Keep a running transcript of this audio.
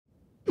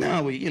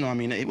No, we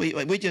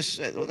just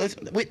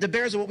the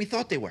Bears are what we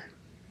thought they were.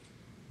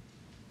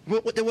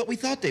 They're what we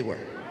thought they were.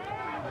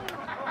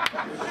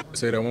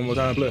 Say that one more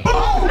time, play.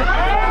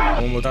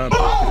 One more time.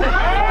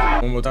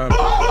 One more time.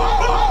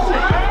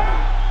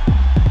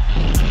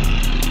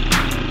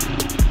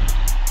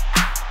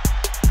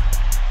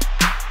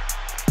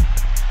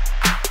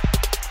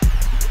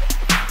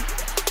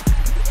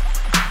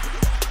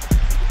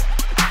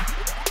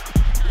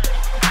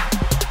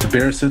 The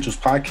Bear Essentials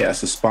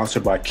podcast is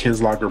sponsored by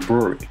Ken's Lager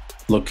Brewery,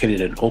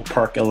 located in Oak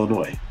Park,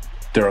 Illinois.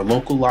 They're a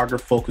local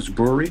lager-focused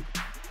brewery.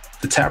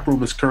 The tap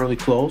room is currently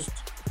closed,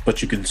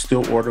 but you can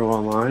still order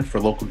online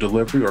for local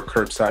delivery or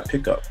curbside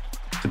pickup.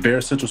 The Bear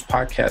Essentials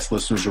podcast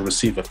listeners will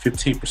receive a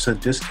 15%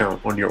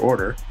 discount on your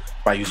order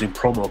by using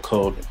promo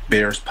code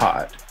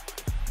BEARSPOD.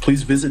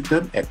 Please visit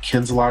them at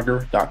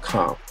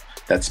kenslager.com.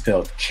 That's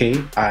spelled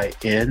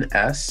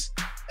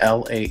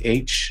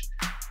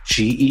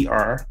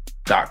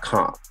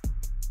KINSLAHGER.com.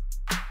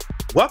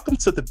 Welcome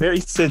to the Bear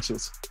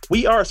Essentials.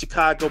 We are a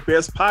Chicago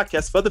Bears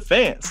podcast for the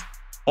fans.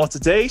 On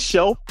today's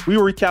show, we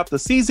will recap the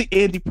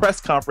season-ending press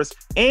conference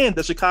and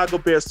the Chicago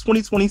Bears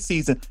 2020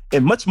 season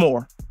and much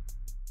more.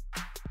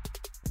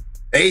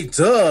 Hey,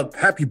 Dub,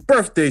 happy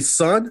birthday,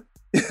 son.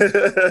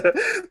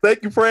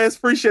 Thank you, friends.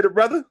 Appreciate it,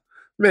 brother.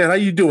 Man, how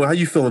you doing? How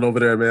you feeling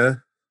over there,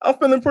 man? I'm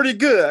feeling pretty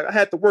good. I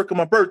had to work on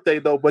my birthday,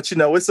 though, but,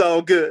 it's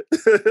all good.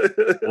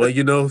 Well,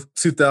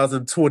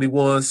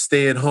 2021,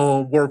 staying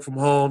home, work from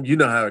home. You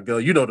know how it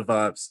goes. You know the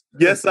vibes.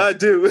 Yes, I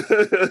do.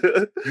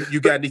 You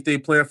got anything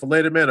planned for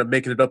later, man, or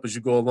making it up as you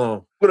go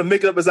along? I'm going to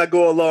make it up as I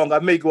go along. I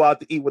may go out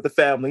to eat with the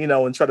family,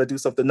 and try to do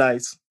something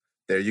nice.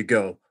 There you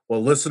go.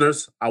 Well,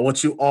 listeners, I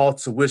want you all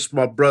to wish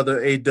my brother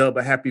A-Dub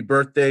a happy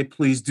birthday.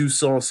 Please do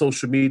so on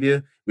social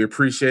media. We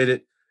appreciate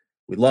it.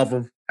 We love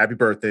him. Happy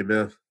birthday,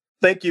 man.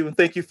 Thank you, and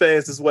thank you,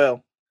 fans, as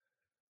well.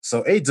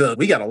 So, A-Dub,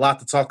 we got a lot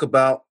to talk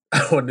about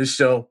on this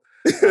show.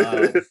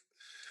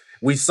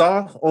 We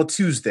saw on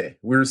Tuesday,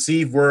 we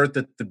received word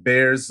that the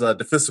Bears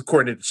defensive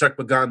coordinator, Chuck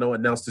Pagano,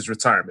 announced his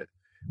retirement.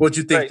 What'd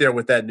you think there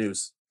with that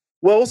news?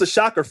 Well, it was a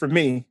shocker for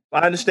me.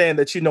 I understand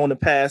that, in the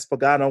past,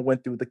 Pagano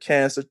went through the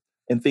cancer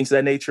and things of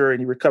that nature, and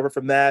he recovered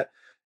from that.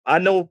 I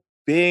know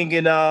being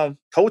in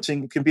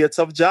coaching can be a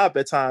tough job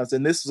at times,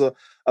 and this was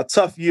a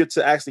tough year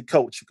to actually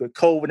coach,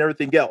 COVID and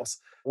everything else.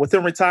 With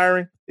him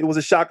retiring, it was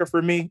a shocker for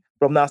me,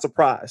 but I'm not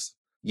surprised.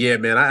 Yeah,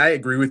 man, I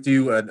agree with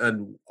you.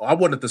 And I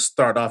wanted to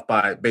start off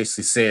by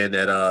basically saying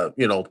that,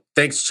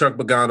 thanks, Chuck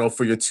Pagano,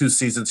 for your 2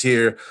 seasons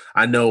here.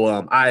 I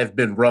know I have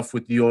been rough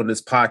with you on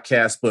this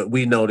podcast, but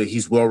we know that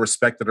he's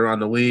well-respected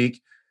around the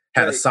league,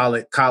 had a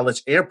solid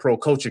college and pro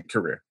coaching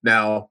career.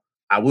 Now,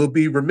 I will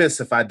be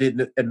remiss if I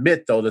didn't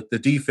admit, though, that the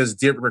defense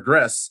did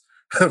regress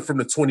from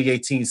the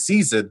 2018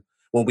 season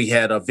when we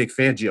had Vic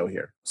Fangio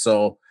here.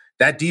 So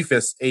that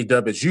defense,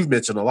 A-Dub, as you've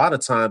mentioned a lot of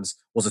times,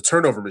 was a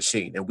turnover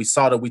machine. And we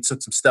saw that we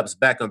took some steps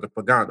back under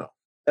Pagano.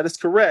 That is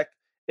correct.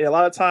 And a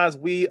lot of times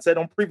we said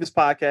on previous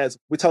podcasts,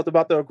 we talked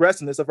about the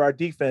aggressiveness of our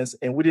defense,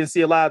 and we didn't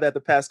see a lot of that the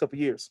past couple of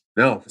years.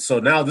 No. So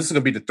now this is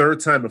going to be the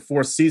 3rd time in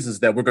 4 seasons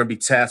that we're going to be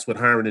tasked with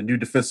hiring a new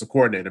defensive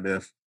coordinator,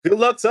 man. Good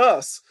luck to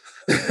us.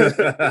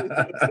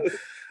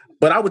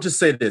 But I would just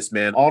say this,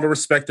 man, all the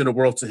respect in the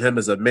world to him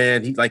as a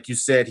man. He, like you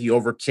said, he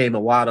overcame a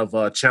lot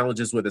of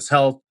challenges with his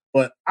health.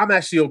 But I'm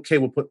actually okay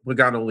with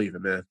Pagano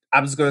leaving, man.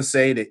 I'm just going to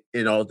say that,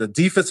 the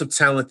defensive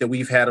talent that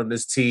we've had on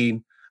this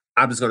team,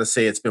 I'm just going to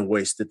say it's been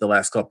wasted the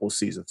last couple of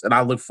seasons. And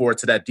I look forward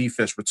to that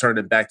defense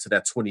returning back to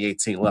that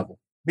 2018 level.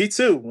 Me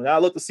too. And I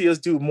look to see us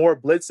do more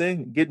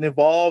blitzing, getting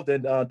involved,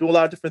 and do a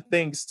lot of different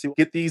things to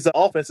get these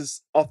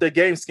offenses off their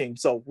game scheme.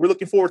 So we're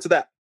looking forward to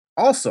that.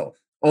 Also,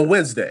 on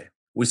Wednesday,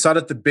 we saw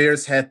that the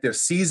Bears had their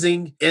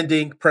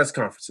season-ending press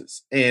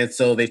conferences. And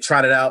so they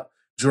trotted out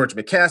George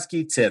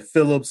McCaskey, Ted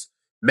Phillips,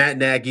 Matt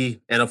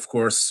Nagy, and of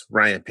course,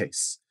 Ryan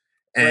Pace.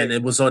 And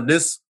It was on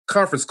this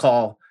conference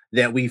call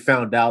that we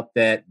found out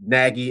that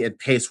Nagy and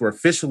Pace were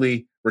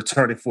officially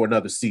returning for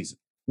another season.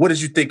 What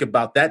did you think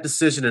about that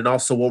decision? And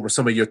also, what were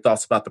some of your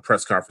thoughts about the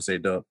press conference,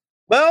 A-Dub?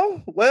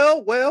 Well.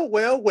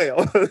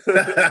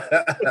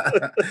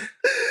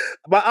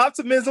 My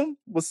optimism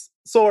was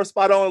sort of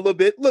spot on a little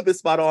bit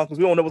spot on, because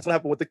we don't know what's going to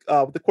happen with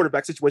the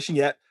quarterback situation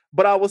yet.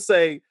 But I will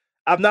say,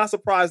 I'm not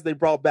surprised they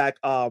brought back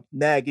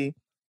Nagy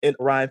and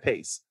Ryan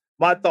Pace.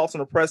 My thoughts on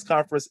the press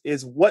conference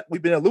is what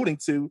we've been alluding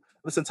to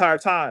this entire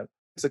time.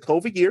 It's a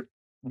COVID year.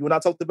 You and I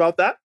talked about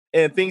that,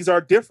 and things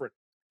are different.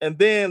 And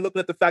then looking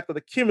at the fact that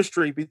the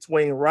chemistry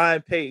between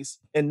Ryan Pace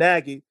and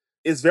Nagy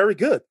is very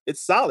good. It's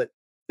solid.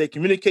 They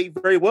communicate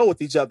very well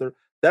with each other.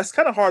 That's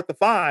kind of hard to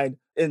find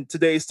in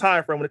today's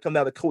time frame when it comes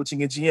down to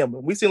coaching and GM.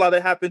 And we've seen a lot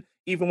of that happen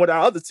even with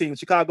our other teams,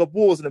 Chicago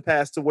Bulls in the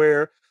past, to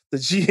where the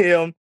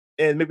GM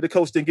and maybe the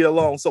coach didn't get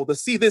along. So to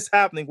see this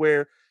happening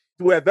where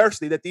through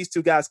adversity that these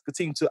two guys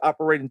continue to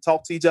operate and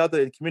talk to each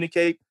other and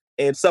communicate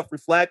and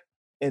self-reflect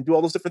and do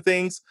all those different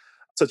things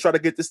to try to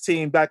get this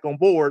team back on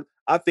board,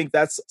 I think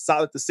that's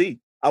solid to see.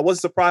 I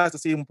wasn't surprised to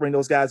see him bring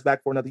those guys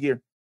back for another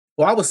year.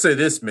 Well, I would say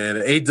this,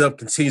 man. A-Dub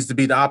continues to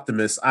be the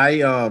optimist.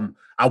 I'm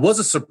I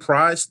wasn't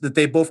surprised that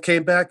they both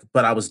came back,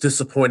 but I was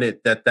disappointed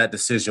that that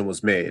decision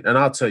was made. And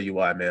I'll tell you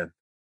why, man.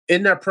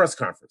 In that press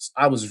conference,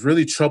 I was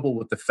really troubled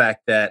with the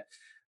fact that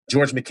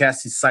George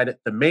McCaskey cited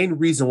the main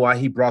reason why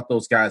he brought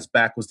those guys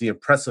back was the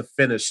impressive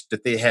finish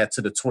that they had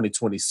to the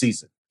 2020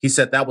 season. He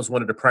said that was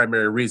one of the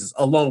primary reasons,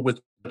 along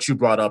with what you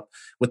brought up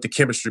with the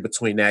chemistry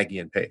between Nagy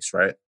and Pace,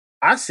 right?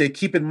 I said,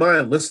 keep in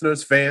mind,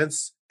 listeners,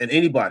 fans, and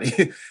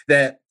anybody,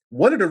 that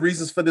one of the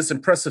reasons for this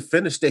impressive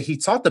finish that he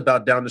talked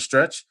about down the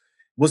stretch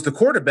was the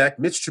quarterback,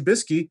 Mitch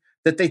Trubisky,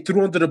 that they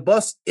threw under the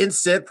bus in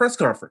said press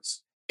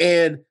conference.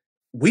 And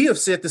we have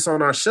said this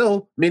on our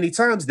show many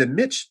times that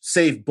Mitch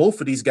saved both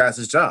of these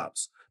guys'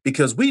 jobs.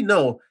 Because we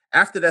know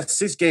after that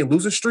 6-game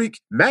losing streak,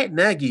 Matt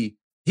Nagy,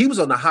 he was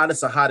on the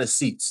hottest of hottest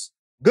seats.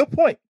 Good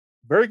point.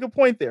 Very good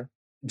point there.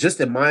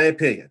 Just in my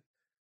opinion,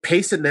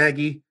 Pace and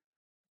Nagy,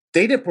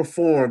 they didn't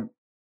perform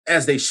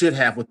as they should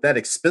have with that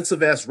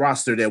expensive-ass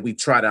roster that we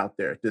tried out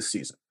there this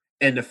season.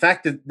 And the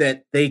fact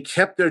that they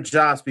kept their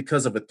jobs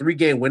because of a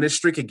 3-game winning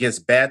streak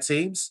against bad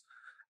teams,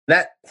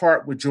 that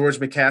part where George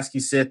McCaskey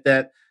said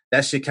that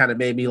shit kind of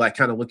made me like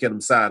kind of look at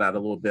him side out a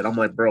little bit. I'm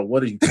like, bro,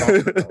 what are you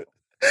talking about?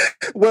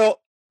 Well,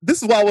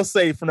 this is what I will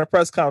say from the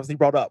press conference he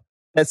brought up.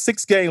 That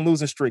 6-game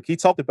losing streak, he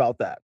talked about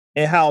that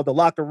and how the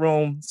locker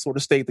room sort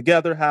of stayed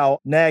together, how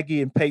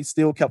Nagy and Pace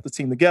still kept the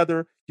team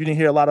together. You didn't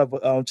hear a lot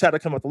of chatter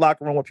come out the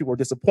locker room where people were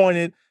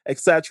disappointed,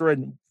 etc.,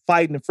 and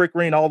fighting and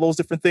frickering, all those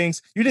different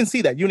things. You didn't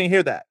see that. You didn't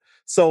hear that.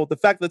 So the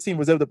fact that the team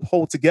was able to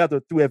hold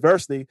together through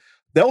adversity,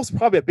 that was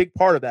probably a big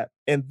part of that.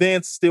 And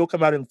then still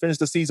come out and finish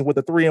the season with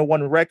a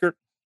 3-1 record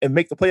and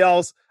make the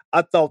playoffs.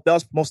 I thought that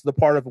was most of the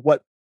part of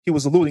what he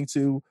was alluding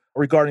to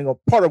regarding a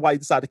part of why he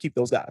decided to keep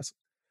those guys.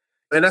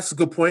 And that's a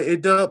good point,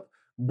 A-Dub.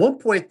 One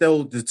point,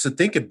 though, to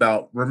think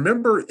about,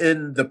 remember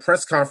in the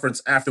press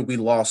conference after we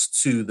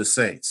lost to the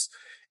Saints,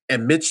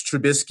 and Mitch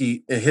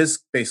Trubisky, in his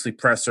basically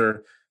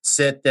presser,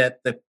 said that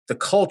the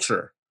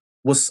culture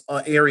was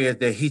an area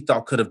that he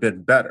thought could have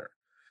been better.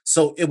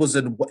 So it was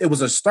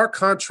a stark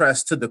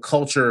contrast to the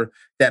culture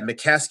that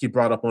McCaskey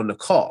brought up on the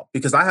call,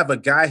 because I have a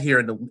guy here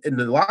in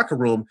the locker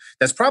room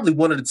that's probably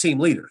one of the team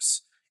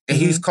leaders, and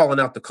he's calling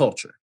out the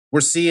culture.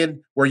 We're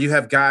seeing where you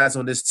have guys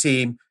on this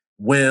team,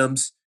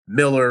 Wims,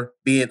 Miller,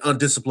 being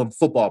undisciplined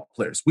football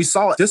players. We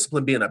saw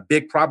discipline being a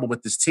big problem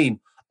with this team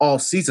all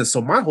season.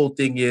 So my whole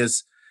thing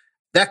is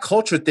that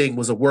culture thing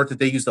was a word that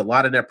they used a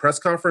lot in that press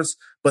conference.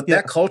 But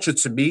that culture,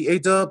 to me,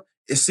 A-Dub,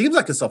 it seems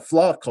like it's a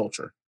flawed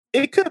culture.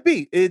 It could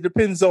be. It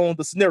depends on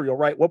the scenario,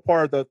 right? What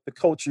part of the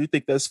culture you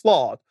think that's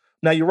flawed.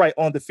 Now, you're right.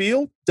 On the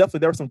field,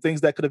 definitely there were some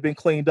things that could have been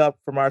cleaned up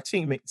from our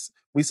teammates.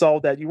 We saw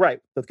that, you're right.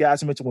 The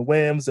guys you mentioned with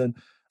Wims and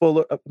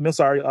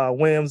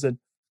Wims and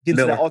getting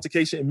to that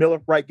altercation, and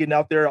Miller, right, getting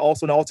out there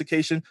also in the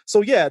altercation.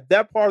 So, yeah,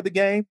 that part of the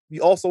game.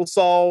 We also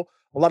saw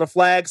a lot of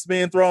flags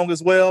being thrown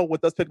as well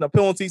with us picking up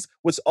penalties,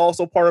 which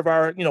also part of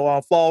our,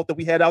 flaw that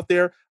we had out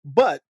there.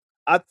 But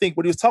I think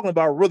what he was talking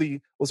about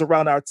really was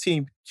around our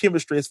team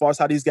chemistry as far as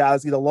how these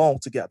guys get along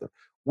together.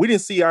 We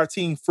didn't see our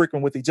team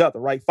freaking with each other,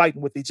 right?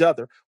 Fighting with each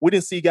other. We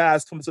didn't see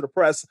guys coming to the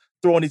press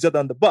throwing each other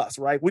on the bus,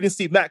 right? We didn't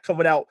see Matt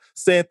coming out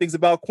saying things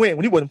about Quinn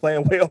when he wasn't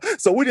playing well.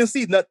 So we didn't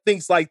see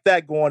things like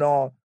that going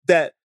on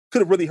that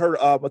could have really hurt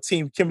a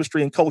team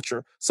chemistry and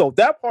culture. So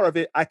that part of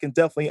it, I can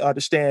definitely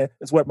understand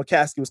is where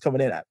McCaskey was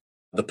coming in at.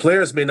 The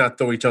players may not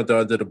throw each other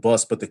under the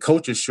bus, but the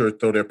coaches sure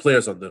throw their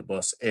players under the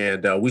bus.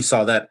 And we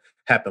saw that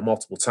happen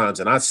multiple times.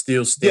 And I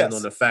still stand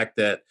on the fact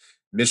that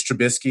Mitch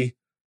Trubisky,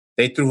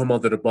 they threw him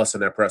under the bus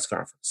in that press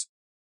conference.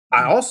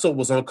 I also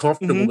was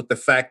uncomfortable with the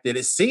fact that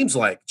it seems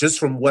like, just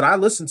from what I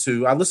listened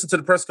to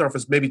the press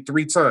conference maybe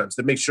 3 times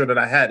to make sure that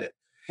I had it.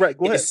 Right,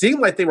 go ahead. It seemed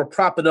like they were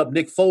propping up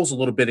Nick Foles a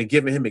little bit and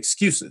giving him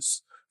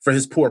excuses for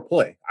his poor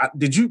play.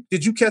 Did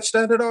you catch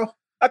that at all?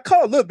 I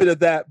caught a little bit of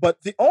that,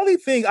 but the only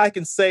thing I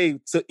can say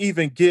to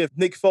even give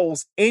Nick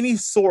Foles any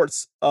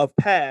sorts of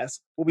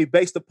pass will be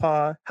based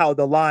upon how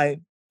the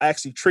line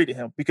actually treated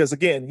him. Because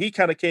again, he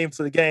kind of came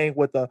to the game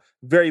with a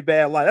very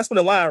bad line. That's when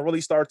the line really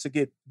started to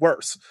get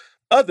worse.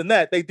 Other than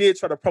that, they did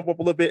try to pump up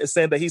a little bit and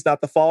saying that he's not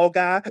the fall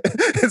guy.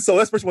 And so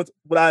that's pretty much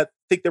what I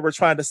think they were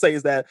trying to say,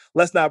 is that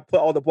let's not put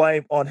all the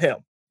blame on him.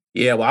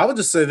 Yeah, well, I would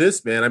just say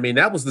this, man. I mean,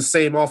 that was the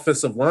same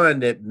offensive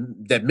line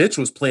that Mitch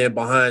was playing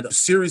behind a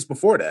series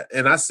before that.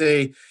 And I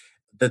say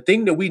the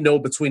thing that we know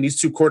between these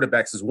two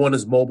quarterbacks is one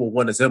is mobile,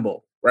 one is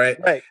immobile, right?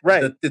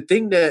 Right. The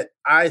thing that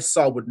I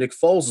saw with Nick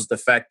Foles is the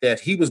fact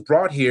that he was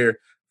brought here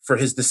for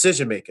his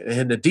decision-making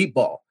and the deep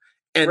ball.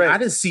 And I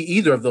didn't see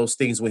either of those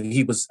things when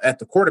he was at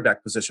the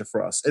quarterback position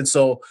for us. And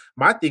so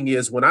my thing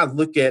is, when I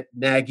look at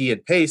Nagy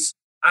and Pace,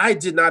 I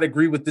did not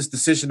agree with this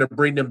decision to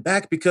bring them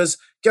back, because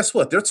guess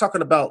what? They're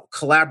talking about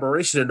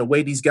collaboration and the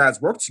way these guys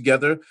work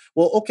together.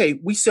 Well, okay,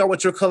 we saw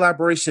what your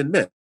collaboration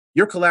meant.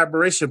 Your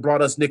collaboration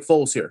brought us Nick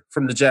Foles here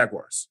from the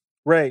Jaguars.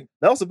 Right.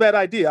 That was a bad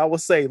idea, I would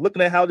say.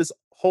 Looking at how this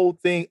whole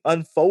thing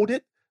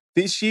unfolded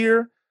this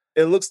year,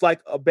 it looks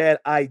like a bad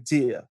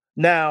idea.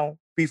 Now,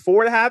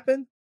 before it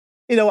happened,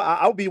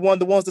 I would be one of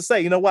the ones to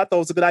say, I thought it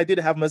was a good idea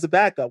to have him as a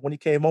backup when he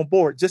came on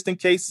board, just in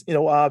case,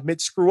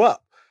 Mitch screw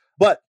up.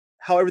 But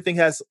how everything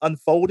has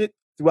unfolded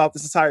throughout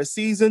this entire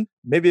season,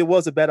 maybe it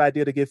was a bad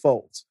idea to get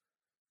Foles.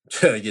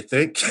 You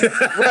think?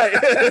 Right.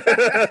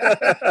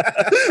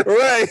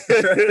 Right.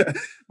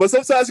 But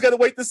sometimes you got to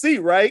wait to see,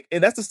 right?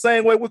 And that's the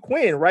same way with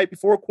Quinn, right?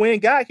 Before Quinn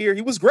got here,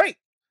 he was great.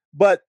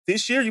 But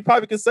this year, you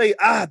probably can say,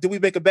 did we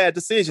make a bad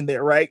decision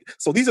there, right?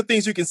 So these are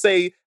things you can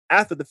say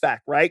after the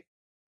fact, right?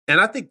 And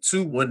I think,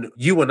 too, when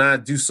you and I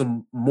do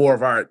some more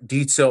of our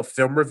detailed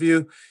film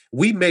review,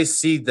 we may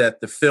see that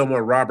the film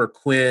of Robert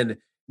Quinn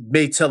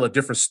may tell a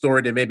different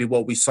story than maybe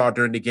what we saw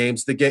during the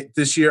games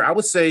this year. I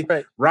would say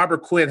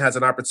Robert Quinn has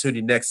an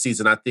opportunity next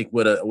season, I think,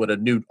 with a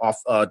new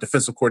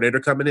defensive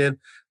coordinator coming in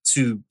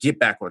to get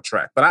back on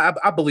track. But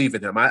I believe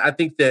in him. I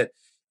think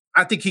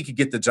he could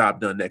get the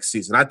job done next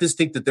season. I just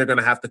think that they're going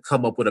to have to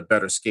come up with a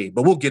better scheme.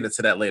 But we'll get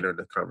into that later in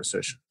the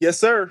conversation. Yes,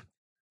 sir.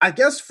 I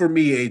guess for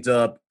me,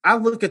 A-Dub, I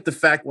look at the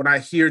fact when I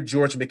hear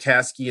George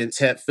McCaskey and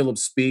Ted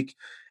Phillips speak,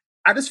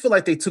 I just feel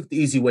like they took the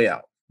easy way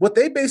out. What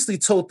they basically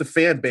told the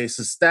fan base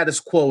is status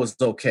quo is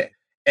okay.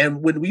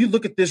 And when you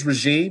look at this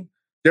regime,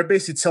 they're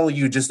basically telling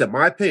you, just in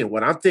my opinion,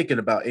 what I'm thinking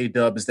about,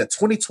 A-Dub, is that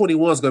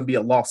 2021 is going to be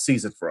a lost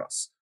season for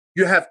us.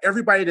 You have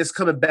everybody that's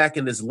coming back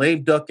in this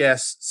lame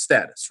duck-ass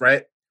status,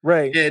 right?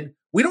 Right. And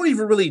we don't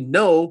even really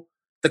know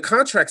the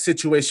contract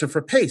situation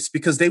for Pace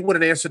because they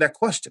wouldn't answer that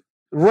question.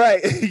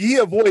 Right. He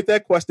avoided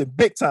that question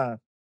big time.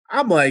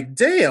 I'm like,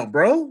 damn,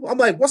 bro. I'm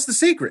like, what's the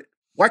secret?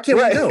 Why can't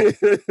we know?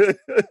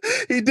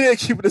 He did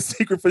keep it a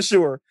secret for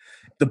sure.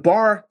 The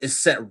bar is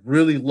set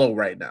really low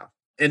right now.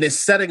 And it's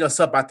setting us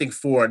up, I think,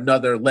 for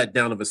another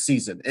letdown of a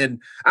season. And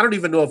I don't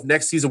even know if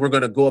next season we're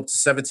going to go up to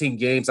 17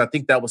 games. I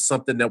think that was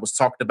something that was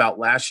talked about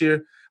last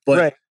year.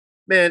 But,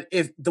 man,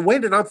 if the way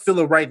that I'm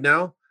feeling right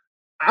now,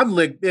 I'm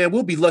like, man,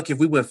 we'll be lucky if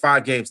we win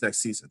 5 games next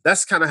season.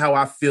 That's kind of how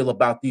I feel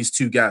about these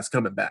two guys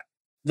coming back.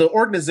 The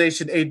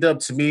organization, A-Dub,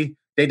 to me,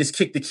 they just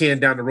kicked the can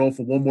down the road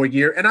for one more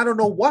year, and I don't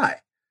know why.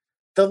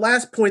 The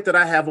last point that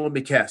I have on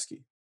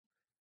McCaskey,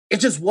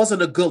 it just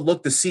wasn't a good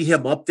look to see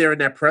him up there in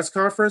that press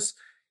conference.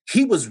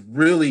 He was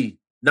really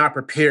not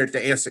prepared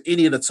to answer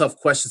any of the tough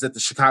questions that the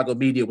Chicago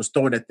media was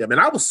throwing at them.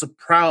 And I was so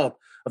proud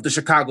of the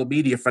Chicago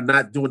media for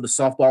not doing the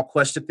softball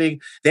question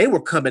thing. They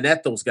were coming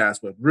at those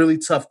guys with really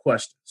tough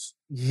questions.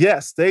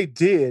 Yes, they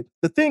did.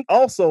 The thing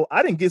also,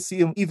 I didn't get to see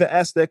him even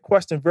ask that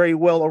question very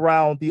well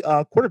around the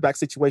quarterback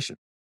situation.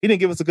 He didn't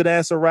give us a good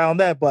answer around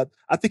that, but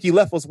I think he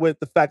left us with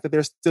the fact that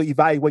they're still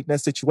evaluating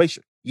that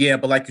situation. Yeah,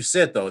 but like you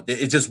said, though,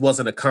 it just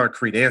wasn't a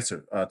concrete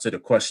answer to the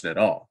question at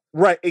all.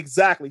 Right,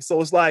 exactly. So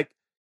it's like,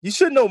 you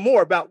should know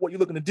more about what you're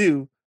looking to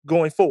do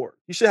going forward.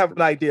 You should have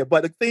an idea.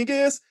 But the thing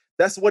is,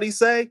 that's what he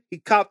say. He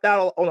copped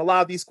out on a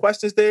lot of these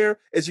questions there.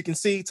 As you can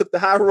see, he took the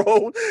high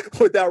road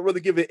without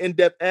really giving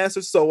in-depth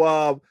answers.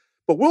 So,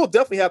 but we'll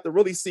definitely have to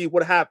really see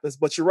what happens.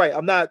 But you're right.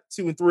 I'm not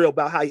too thrilled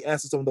about how he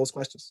answers some of those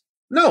questions.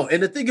 No,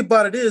 and the thing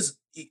about it is,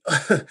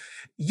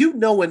 you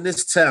know, in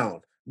this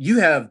town, you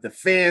have the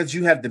fans,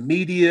 you have the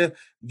media,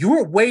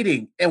 you're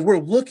waiting and we're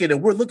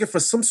looking for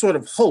some sort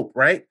of hope,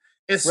 right?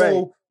 And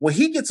so when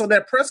he gets on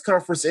that press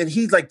conference and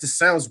he just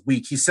sounds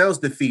weak, he sounds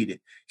defeated,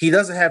 he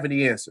doesn't have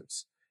any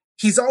answers.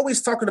 He's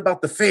always talking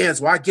about the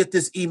fans. Well, I get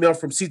this email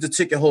from season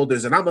ticket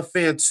holders and I'm a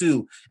fan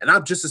too, and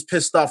I'm just as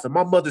pissed off and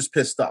my mother's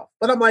pissed off.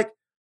 But I'm like,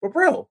 well,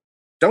 bro,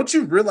 don't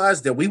you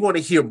realize that we want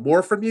to hear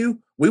more from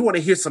you? We want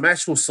to hear some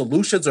actual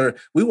solutions, or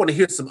we want to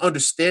hear some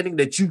understanding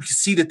that you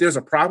see that there's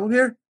a problem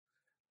here?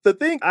 The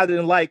thing I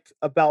didn't like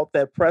about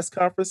that press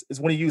conference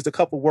is when he used a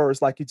couple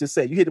words like you just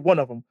said. You hit one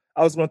of them.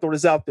 I was going to throw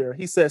this out there.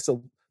 He said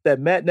so that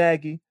Matt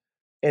Nagy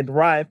and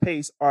Ryan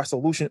Pace are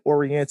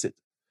solution-oriented.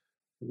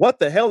 What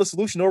the hell is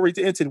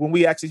solution-oriented when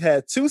we actually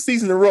had 2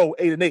 seasons in a row,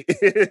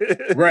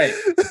 8-8?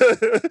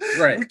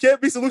 Right. We can't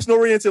be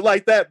solution-oriented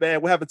like that,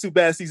 man. We're having 2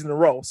 bad seasons in a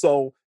row.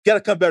 So got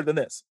to come better than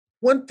this.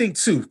 One thing,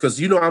 too, because,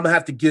 I'm going to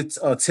have to get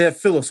Ted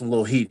Phillips some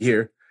little heat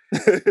here.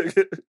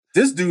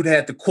 This dude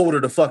had the quote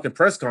of the fucking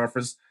press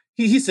conference.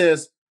 He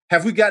says,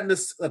 have we gotten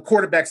this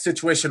quarterback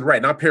situation right?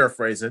 And I'm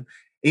paraphrasing.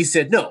 He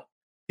said, no.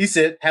 He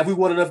said, have we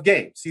won enough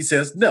games? He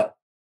says, no.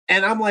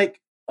 And I'm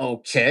like,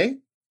 okay.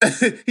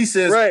 He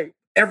says,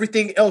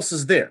 everything else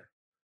is there.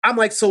 I'm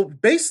like, so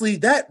basically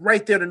that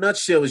right there in a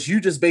nutshell is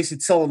you just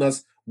basically telling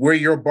us where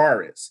your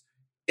bar is.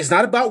 It's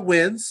not about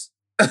wins.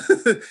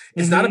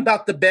 It's not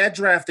about the bad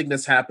drafting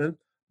that's happened,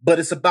 but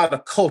it's about a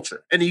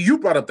culture. And you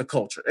brought up the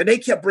culture. And they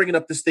kept bringing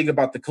up this thing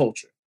about the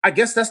culture. I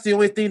guess that's the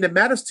only thing that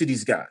matters to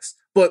these guys.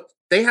 But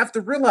they have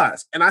to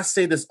realize, and I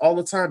say this all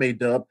the time,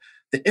 A-Dub,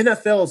 the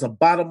NFL is a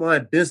bottom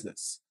line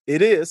business.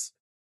 It is.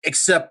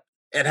 Except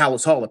at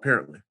Hallis Hall,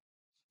 apparently.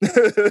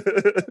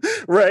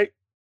 Right.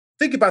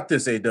 Think about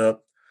this, A-Dub.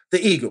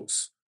 The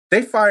Eagles,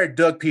 they fired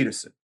Doug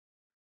Peterson.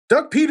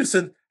 Doug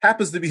Peterson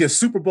happens to be a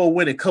Super Bowl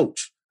winning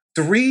coach.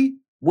 3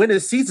 winning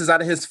seasons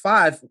out of his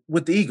 5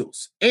 with the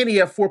Eagles. And he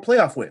had 4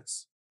 playoff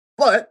wins.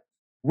 But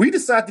we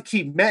decided to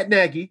keep Matt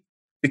Nagy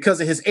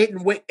because of his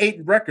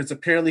 8-8 records,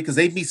 apparently, because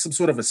they meet some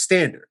sort of a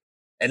standard.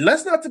 And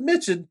let's not to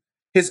mention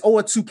his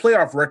 0-2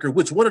 playoff record,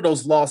 which one of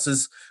those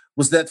losses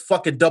was that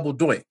fucking double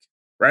doink,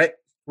 right?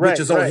 Which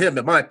is on him,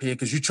 in my opinion,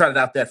 because you trotted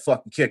out that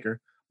fucking kicker.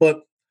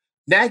 But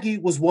Nagy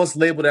was once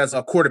labeled as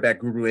a quarterback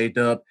guru,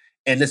 A-Dub,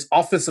 and this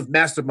offensive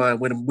mastermind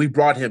when we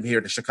brought him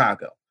here to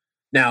Chicago.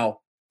 Now,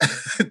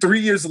 3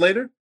 years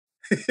later,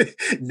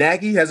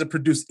 Nagy hasn't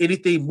produced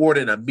anything more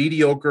than a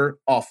mediocre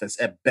offense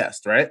at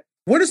best, right?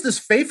 Where does this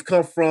faith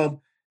come from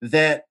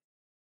that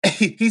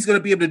he's going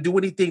to be able to do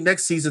anything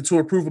next season to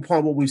improve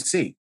upon what we've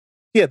seen?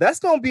 Yeah, that's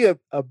going to be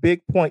a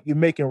big point you're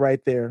making right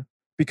there,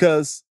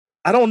 because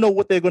I don't know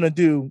what they're going to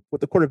do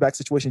with the quarterback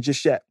situation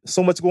just yet.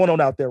 So much going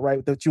on out there,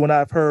 right? That you and I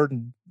have heard,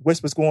 and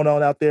whispers going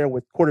on out there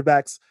with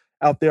quarterbacks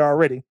out there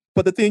already.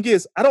 But the thing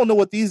is, I don't know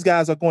what these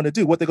guys are going to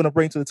do, what they're going to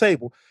bring to the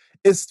table.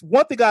 It's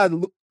one thing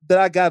that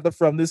I gathered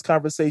from this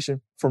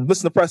conversation, from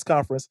listening to the press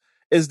conference,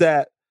 is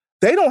that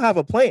they don't have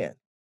a plan.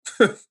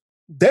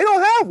 They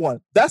don't have one.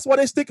 That's why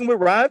they're sticking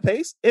with Ryan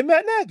Pace and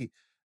Matt Nagy.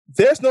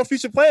 There's no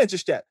future plan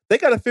just yet. They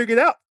got to figure it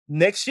out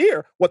next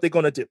year what they're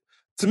going to do.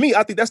 To me,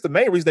 I think that's the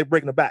main reason they're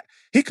bringing it back.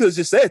 He could have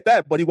just said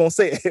that, but he won't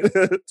say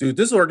it. Dude,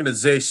 this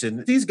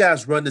organization, these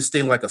guys run this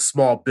thing like a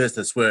small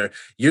business where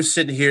you're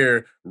sitting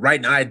here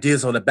writing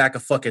ideas on the back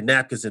of fucking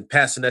napkins and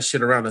passing that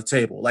shit around the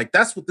table. Like,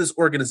 that's what this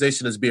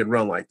organization is being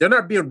run like. They're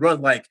not being run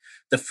like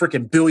the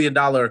freaking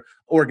billion-dollar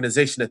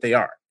organization that they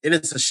are. And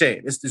it's a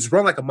shame. It's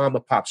run like a mom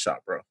and pop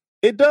shop, bro.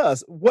 It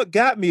does. What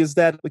got me is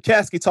that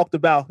McCaskey talked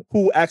about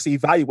who actually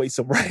evaluates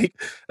him, right?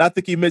 And I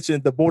think he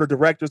mentioned the board of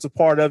directors are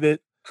part of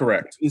it.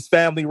 Correct. His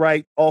family,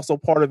 right, also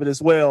part of it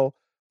as well.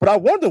 But I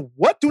wonder,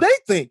 what do they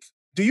think?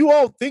 Do you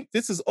all think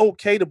this is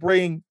okay to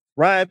bring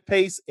Ryan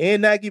Pace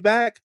and Nagy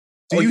back?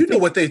 Do you know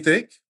what they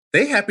think?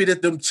 They happy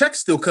that them checks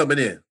still coming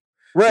in.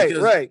 Right,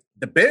 because right.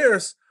 The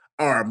Bears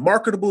are a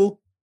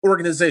marketable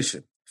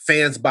organization.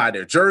 Fans buy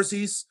their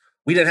jerseys.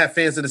 We didn't have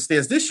fans in the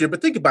stands this year,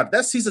 but think about it.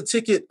 That season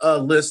ticket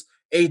list,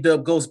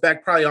 A-Dub, goes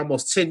back probably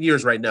almost 10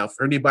 years right now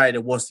for anybody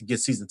that wants to get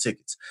season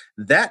tickets.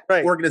 That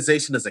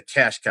organization is a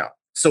cash cow.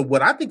 So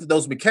what I think that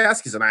those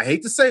McCaskies, and I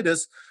hate to say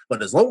this,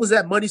 but as long as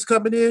that money's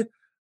coming in,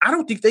 I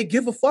don't think they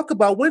give a fuck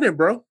about winning,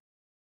 bro.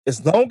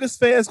 As long as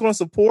fans going to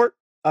support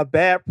a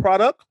bad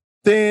product,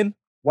 then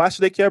why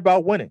should they care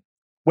about winning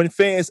when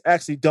fans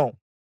actually don't?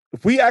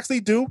 If we actually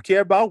do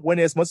care about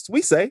winning as much as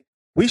we say,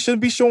 we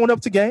shouldn't be showing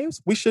up to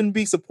games. We shouldn't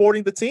be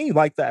supporting the team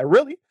like that,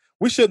 really.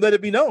 We should let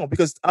it be known,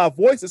 because our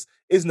voices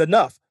isn't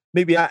enough.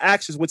 Maybe our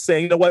actions would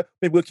say, you know what,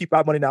 maybe we'll keep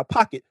our money in our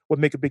pocket would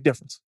make a big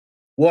difference.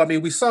 Well, I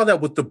mean, we saw that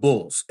with the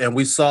Bulls, and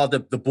we saw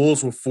that the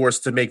Bulls were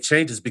forced to make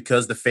changes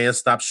because the fans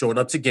stopped showing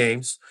up to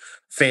games.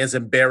 Fans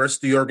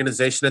embarrassed the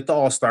organization at the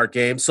All-Star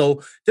game.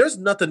 So there's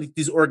nothing that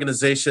these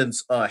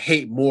organizations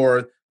hate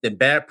more than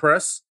bad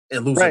press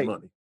and losing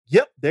money.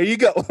 Yep, there you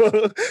go.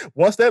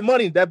 Once that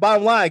money, that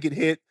bottom line get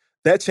hit,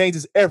 that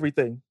changes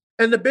everything.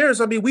 And the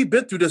Bears, I mean, we've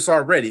been through this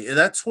already. In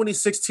that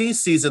 2016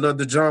 season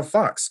under John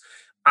Fox,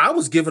 I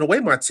was giving away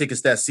my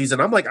tickets that season.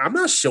 I'm like, I'm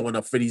not showing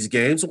up for these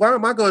games. Why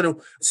am I going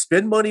to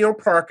spend money on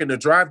parking to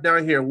drive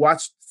down here and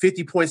watch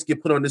 50 points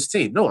get put on this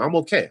team? No, I'm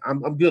okay.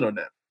 I'm good on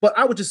that. But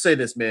I would just say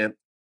this, man.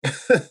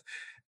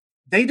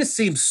 They just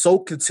seem so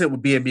content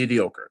with being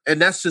mediocre.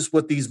 And that's just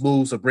what these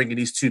moves are bringing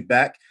these two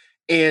back.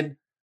 And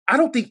I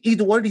don't think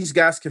either one of these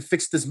guys can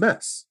fix this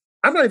mess.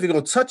 I'm not even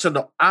going to touch on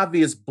the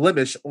obvious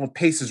blemish on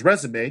Pace's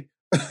resume,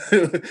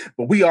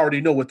 but we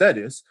already know what that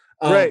is.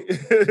 Right.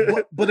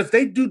 but if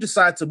they do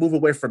decide to move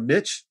away from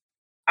Mitch,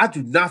 I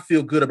do not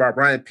feel good about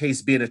Ryan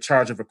Pace being in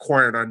charge of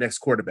acquiring our next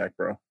quarterback,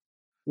 bro.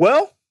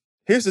 Well,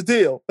 here's the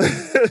deal.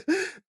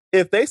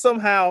 If they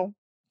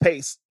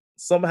Pace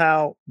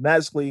somehow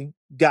magically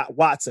got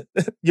Watson,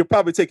 you'll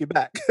probably take it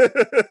back.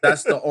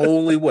 That's the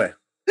only way.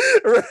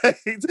 Right.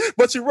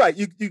 But you're right.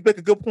 You make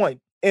a good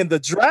point. In the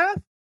draft,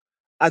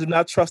 I do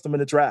not trust him in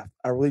the draft.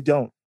 I really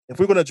don't. If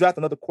we're going to draft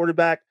another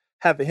quarterback,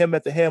 having him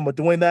at the helm of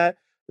doing that,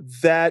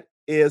 that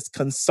is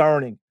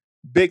concerning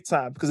big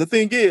time. Because the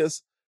thing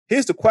is,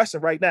 here's the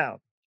question right now.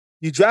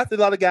 You drafted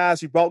a lot of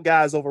guys, you brought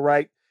guys over,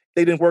 right?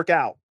 They didn't work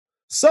out.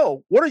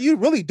 So what are you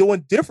really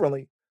doing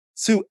differently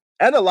to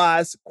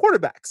analyze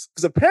quarterbacks?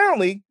 Because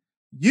apparently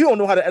you don't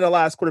know how to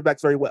analyze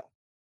quarterbacks very well.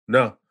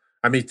 No.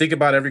 I mean, think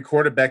about every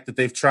quarterback that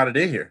they've trotted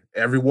in here.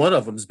 Every one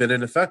of them has been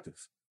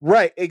ineffective.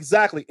 Right,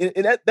 exactly.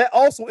 And that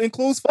also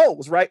includes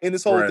Foles, right? In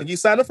this whole thing. You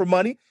signed up for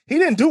money. He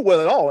didn't do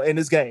well at all in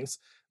his games.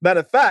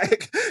 Matter of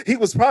fact, he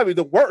was probably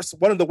the worst,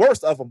 one of the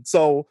worst of them.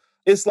 So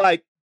it's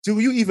like, do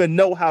you even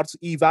know how to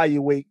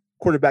evaluate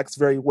quarterbacks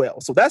very well?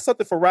 So that's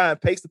something for Ryan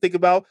Pace to think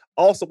about.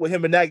 Also with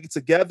him and Nagy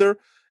together,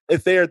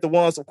 if they're the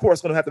ones, of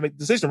course, going to have to make a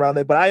decision around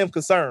that. But I am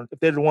concerned if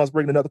they're the ones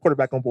bringing another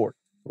quarterback on board.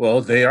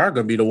 Well, they are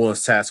going to be the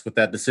ones tasked with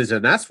that decision.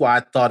 And that's why I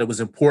thought it was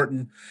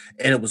important.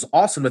 And it was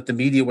awesome that the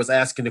media was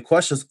asking the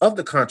questions of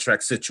the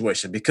contract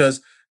situation,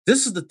 because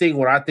this is the thing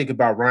where I think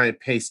about Ryan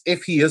Pace.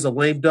 If he is a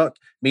lame duck,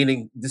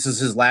 meaning this is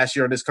his last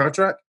year on this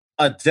contract,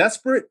 a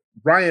desperate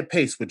Ryan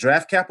Pace with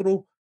draft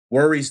capital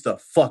worries the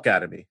fuck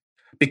out of me,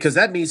 because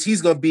that means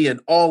he's going to be in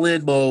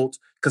all-in mode,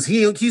 because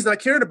he's not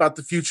caring about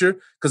the future,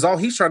 because all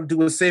he's trying to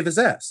do is save his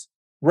ass.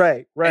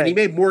 Right. And he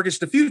may mortgage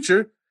the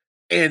future.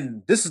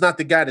 And this is not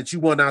the guy that you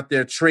want out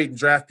there trading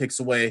draft picks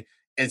away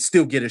and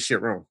still get his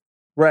shit wrong.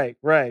 Right.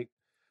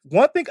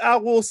 One thing I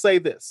will say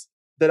this,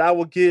 that I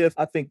will give,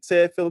 I think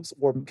Ted Phillips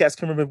or Cass,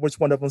 can't remember which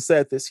one of them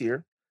said this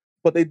here,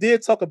 but they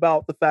did talk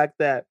about the fact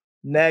that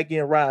Nagy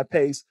and Ryan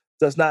Pace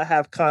does not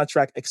have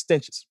contract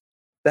extensions.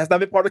 That's not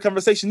been part of the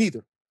conversation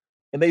either.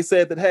 And they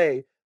said that,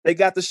 hey, they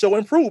got to show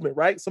improvement,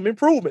 right? Some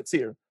improvements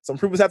here. Some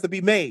improvements have to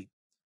be made.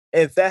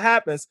 And if that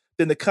happens,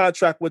 then the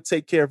contract would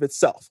take care of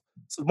itself.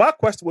 So my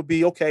question would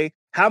be, okay,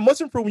 how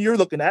much improvement you're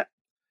looking at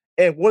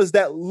and what does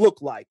that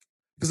look like?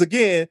 Because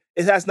again,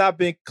 it has not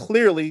been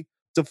clearly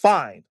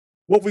defined.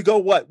 What we go,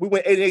 we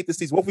went 8-8 this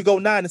season. What if we go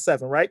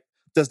 9-7, right?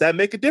 Does that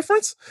make a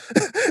difference?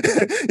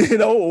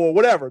 Or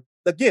whatever.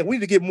 Again, we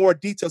need to get more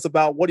details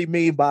about what he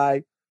mean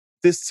by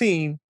this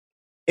team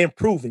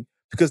improving,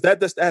 because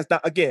that just has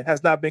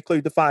not been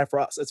clearly defined for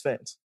us as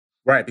fans.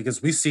 Right,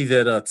 because we see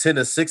that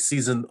 10-6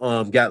 season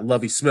got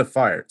Lovie Smith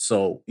fired.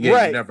 So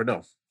yeah, You never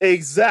know.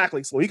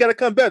 Exactly. So you got to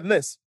come better than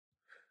this.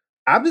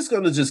 I'm just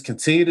going to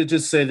continue to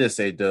say this,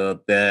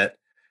 A-Dub, that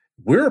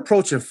we're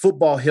approaching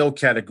football hell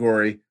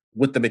category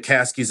with the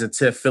McCaskies and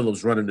Ted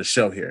Phillips running the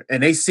show here.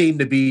 And they seem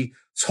to be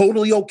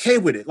totally okay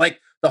with it.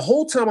 Like the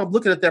whole time I'm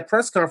looking at that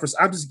press conference,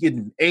 I'm just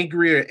getting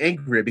angrier and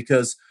angrier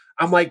because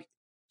I'm like,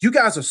 you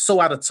guys are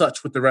so out of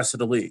touch with the rest of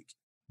the league.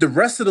 The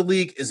rest of the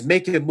league is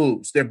making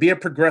moves. They're being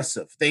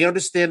progressive. They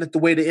understand that the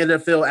way the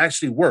NFL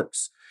actually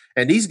works.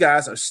 And these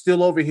guys are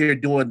still over here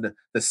doing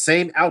the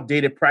same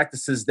outdated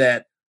practices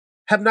that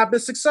have not been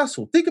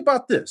successful. Think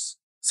about this.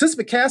 Since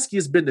McCaskey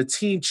has been the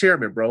team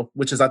chairman, bro,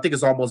 which I think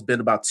has almost been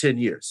about 10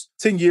 years.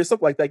 10 years,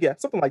 something like that. Yeah,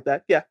 something like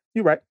that. Yeah,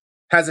 you're right.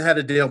 Hasn't had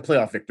a damn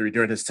playoff victory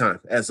during his time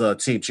as a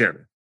team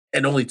chairman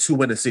and only 2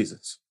 winning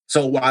seasons.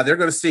 So while they're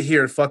going to sit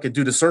here and fucking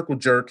do the circle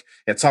jerk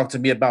and talk to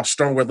me about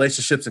strong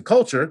relationships and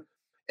culture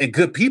and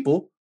good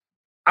people,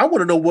 I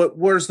want to know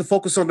where's the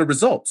focus on the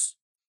results.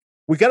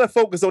 We got to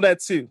focus on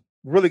that too.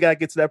 Really got to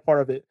get to that part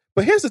of it.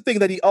 But here's the thing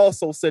that he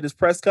also said his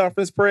press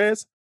conference,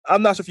 Perez.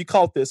 I'm not sure if you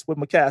caught this with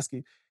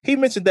McCaskey. He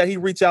mentioned that he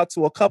reached out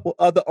to a couple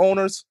other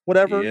owners,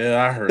 whatever.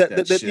 Yeah, I heard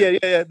that shit.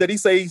 Yeah, that he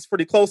say he's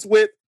pretty close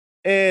with,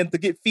 and to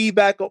get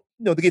feedback,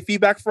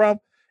 from.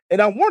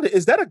 And I wonder,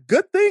 is that a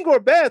good thing or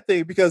a bad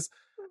thing? Because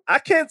I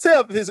can't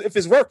tell if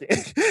it's working.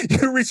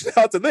 You're reaching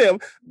out to them.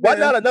 Why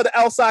not another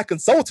outside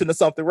consultant or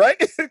something,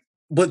 right?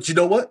 But you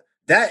know what?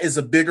 That is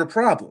a bigger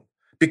problem.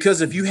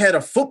 Because if you had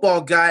a football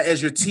guy as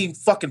your team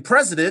fucking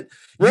president,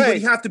 you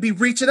would have to be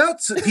reaching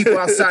out to people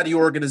outside of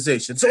your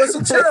organization. So it's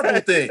a terrible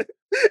thing.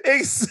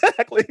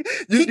 Exactly.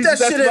 Keep that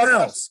shit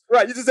in-house.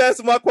 Right. You just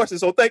answered my question.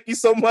 So thank you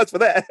so much for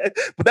that.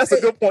 But that's a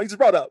good point you just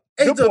brought up.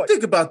 Hey,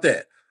 think about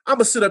that. I'm going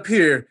to sit up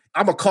here.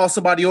 I'm going to call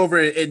somebody over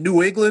in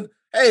New England.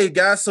 Hey,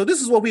 guys, so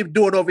this is what we're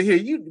doing over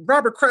here.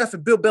 Robert Kraft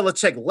and Bill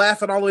Belichick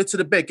laughing all the way to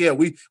the bank. Yeah,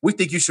 we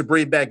think you should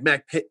bring back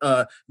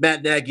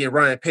Matt Nagy and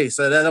Ryan Pace.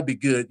 So that'll be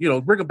good.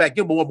 Bring them back.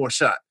 Give them one more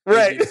shot.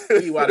 Right.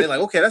 Meanwhile, they're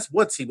like, okay, that's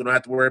one team we don't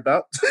have to worry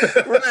about.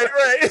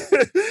 Right.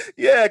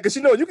 Yeah, because,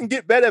 you can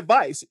get bad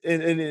advice.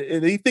 And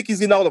he think he's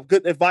getting all the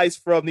good advice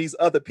from these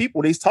other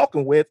people that he's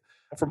talking with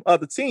from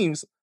other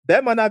teams.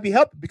 That might not be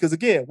helping because,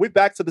 again, we're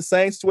back to the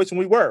same situation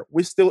we were.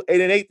 We're still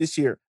 8-8 this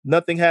year.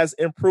 Nothing has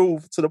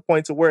improved to the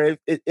point to where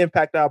it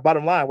impacted our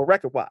bottom line with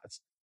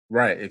record-wise.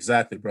 Right,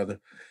 exactly, brother.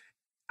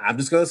 I'm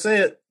just going to say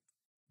it.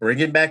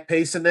 Bringing back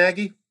Pace and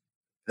Nagy,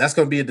 that's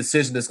going to be a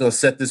decision that's going to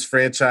set this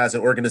franchise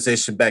and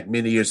organization back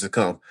many years to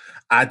come.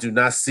 I do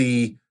not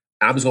see,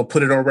 I'm just going to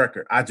put it on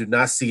record, I do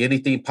not see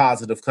anything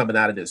positive coming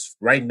out of this.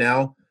 Right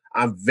now,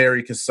 I'm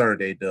very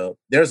concerned, A-Dub.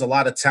 There's a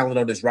lot of talent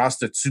on this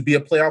roster to be a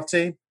playoff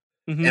team.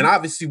 Mm-hmm. And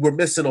obviously we're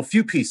missing a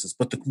few pieces,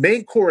 but the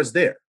main core is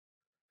there.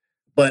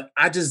 But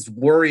I just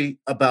worry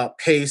about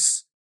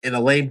Pace and a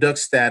lame duck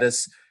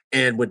status.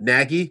 And with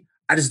Nagy,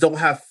 I just don't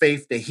have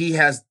faith that he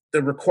has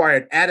the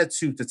required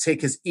attitude to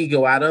take his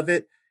ego out of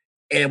it.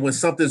 And when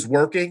something's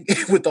working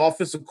with the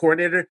offensive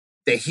coordinator,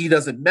 that he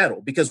doesn't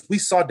meddle. Because we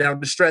saw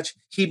down the stretch,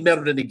 he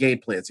meddled in the game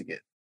plans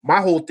again.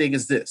 My whole thing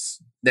is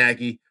this,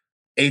 Nagy.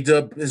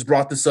 A-Dub has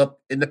brought this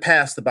up in the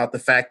past about the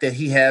fact that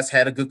he has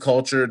had a good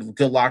culture,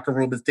 good locker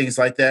room, and things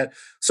like that.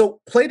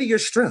 So play to your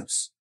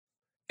strengths.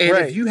 And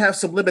if you have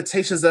some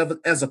limitations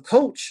as a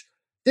coach,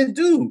 then,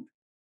 dude,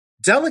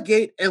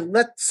 delegate and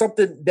let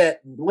something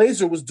that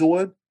Laser was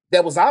doing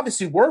that was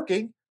obviously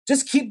working,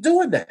 just keep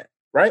doing that,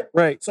 right?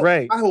 So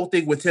my whole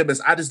thing with him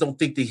is I just don't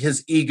think that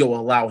his ego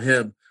allow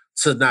him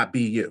to not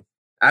be you.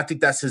 I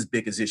think that's his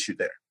biggest issue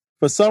there.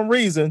 For some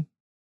reason,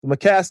 the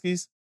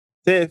McCaskies,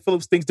 Ted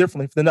Phillips thinks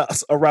differently than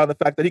us around the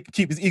fact that he can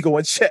keep his ego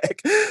in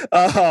check.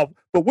 But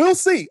we'll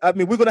see. I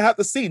mean, we're going to have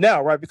to see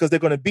now, right? Because they're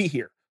going to be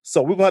here.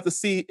 So we're going to have to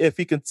see if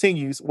he can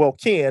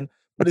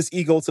put his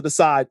ego to the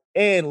side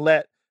and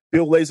let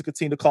Bill Lazor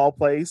continue to call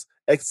plays,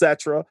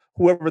 etc.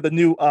 Whoever the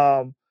new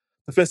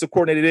defensive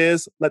coordinator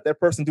is, let that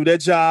person do their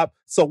job.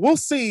 So we'll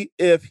see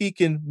if he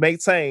can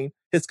maintain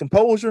his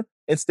composure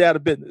and stay out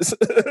of business.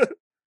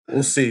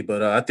 We'll see,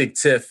 but I think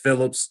Ted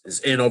Phillips is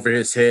in over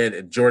his head,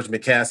 and George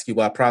McCaskey,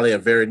 while probably a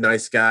very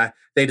nice guy,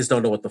 they just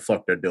don't know what the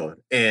fuck they're doing.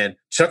 And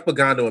Chuck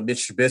Pagano and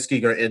Mitch Trubisky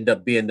are going to end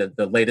up being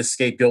the latest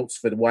scapegoats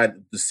for the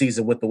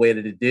season with the way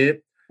that it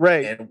did.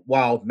 Right. And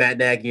while Matt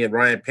Nagy and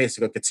Ryan Pace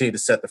are going to continue to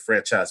set the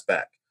franchise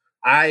back.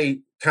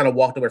 I kind of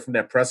walked away from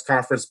that press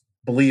conference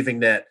believing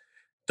that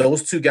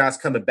those two guys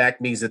coming back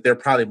means that they're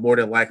probably more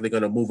than likely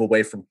going to move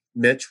away from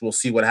Mitch. We'll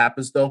see what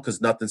happens though,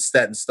 because nothing's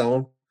set in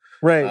stone.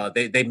 Right.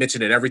 They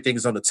mentioned that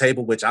everything's on the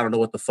table, which I don't know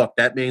what the fuck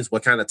that means.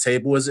 What kind of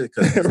table is it?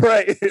 'Cause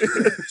Right.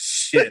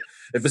 shit,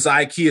 if it's an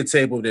IKEA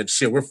table, then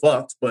shit, we're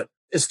fucked. But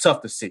it's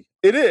tough to see.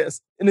 It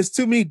is. And there's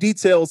too many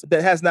details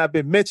that has not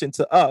been mentioned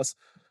to us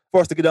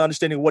for us to get an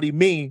understanding of what he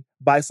mean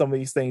by some of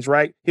these things,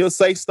 right? He'll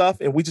say stuff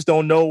and we just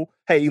don't know,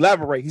 hey,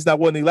 elaborate. He's not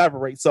willing to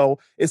elaborate. So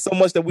it's so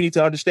much that we need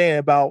to understand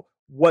about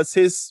what's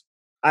his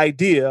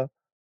idea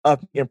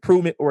of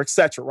improvement or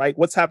etc. Right?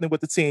 What's happening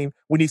with the team?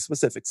 We need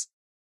specifics.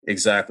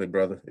 Exactly,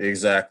 brother.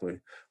 Exactly.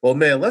 Well,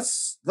 man,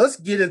 let's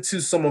get into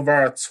some of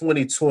our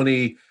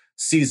 2020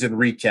 season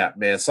recap,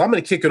 man. So I'm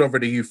going to kick it over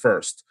to you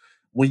first.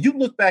 When you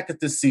look back at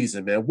this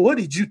season, man, what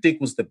did you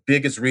think was the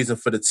biggest reason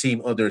for the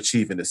team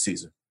underachieving this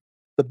season?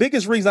 The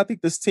biggest reason I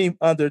think this team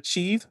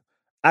underachieved,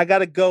 I got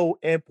to go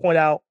and point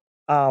out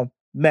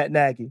Matt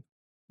Nagy.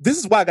 This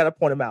is why I got to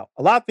point him out.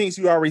 A lot of things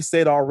you already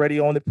said already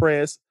on the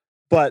press,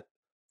 but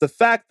the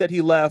fact that he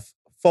left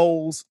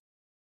Foles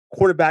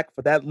quarterback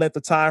for that length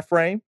of time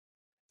frame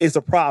is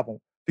a problem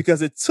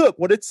because it took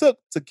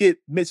to get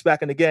Mitch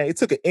back in the game. It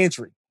took an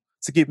injury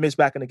to get Mitch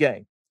back in the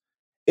game.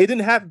 It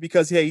didn't happen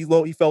because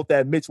he felt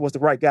that Mitch was the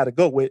right guy to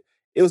go with.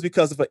 It was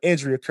because of an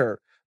injury occurred.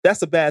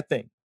 That's a bad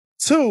thing.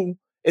 Two,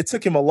 it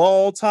took him a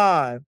long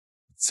time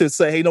to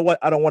say, hey, you know what?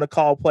 I don't want to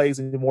call plays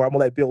anymore. I'm going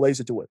to let Bill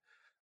Lazor do it.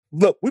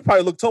 Look, we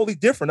probably look totally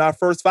different our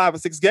first 5 or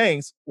 6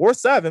 games or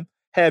 7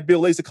 had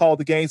Bill Lazor called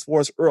the games for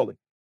us early.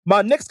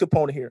 My next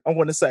component here, I'm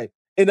going to say,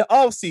 in the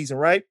offseason,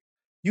 right,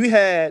 you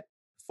had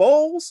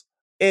Foles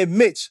and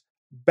Mitch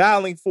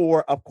battling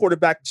for a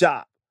quarterback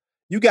job.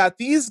 You got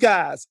these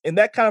guys in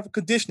that kind of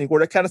conditioning or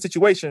that kind of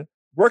situation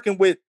working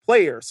with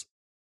players,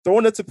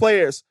 throwing it to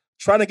players,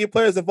 trying to get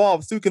players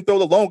involved so who can throw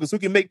the longest, who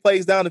can make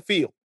plays down the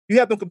field. You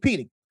have them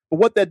competing. But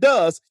what that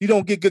does, you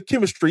don't get good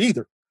chemistry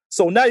either.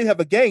 So now you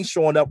have a game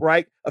showing up,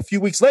 right, a few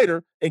weeks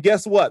later, and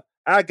guess what?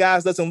 Our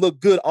guys doesn't look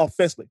good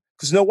offensively.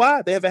 Because you know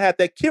why? They haven't had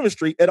that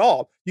chemistry at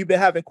all. You've been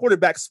having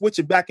quarterbacks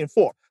switching back and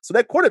forth. So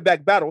that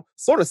quarterback battle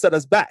sort of set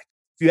us back,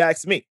 if you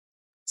ask me.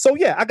 So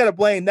yeah, I got to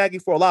blame Nagy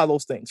for a lot of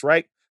those things,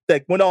 right?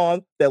 That went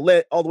on, that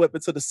led all the way up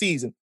into the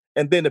season.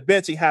 And then the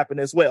benching happened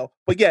as well.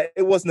 But yeah,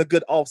 it wasn't a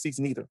good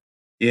offseason either.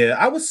 Yeah,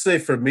 I would say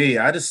for me,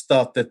 I just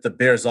thought that the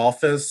Bears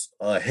offense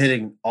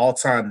hitting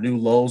all-time new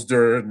lows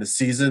during the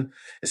season,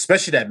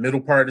 especially that middle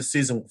part of the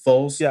season with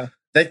Foles. Yeah.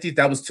 I think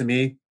that was, to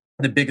me,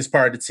 the biggest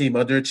part of the team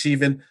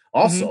underachieving.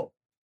 Also,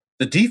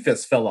 the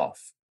defense fell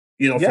off,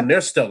 from their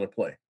stellar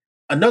play.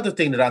 Another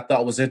thing that I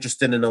thought was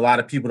interesting and a lot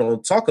of people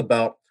don't talk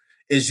about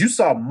is you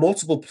saw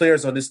multiple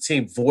players on this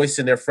team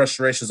voicing their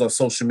frustrations on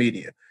social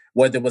media,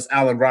 whether it was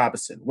Allen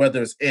Robinson,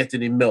 whether it's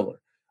Anthony Miller.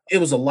 It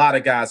was a lot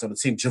of guys on the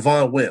team.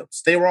 Javon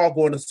Wims. They were all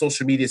going to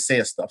social media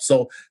saying stuff.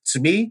 So to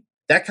me,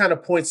 that kind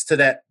of points to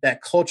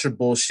that culture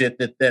bullshit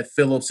that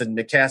Phillips and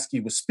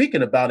McCaskey was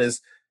speaking about. Is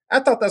I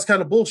thought that's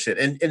kind of bullshit.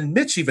 And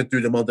Mitch even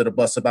threw them under the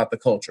bus about the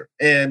culture.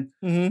 And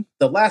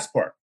the last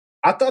part,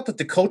 I thought that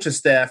the coaching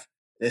staff,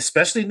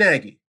 especially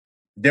Nagy,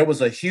 there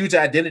was a huge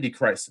identity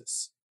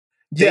crisis.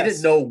 They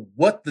didn't know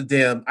what the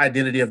damn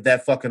identity of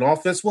that fucking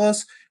offense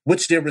was,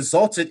 which then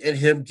resulted in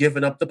him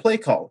giving up the play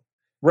calling.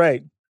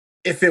 Right.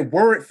 If it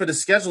weren't for the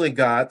scheduling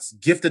gods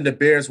gifting the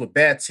Bears with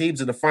bad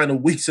teams in the final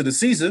weeks of the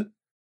season,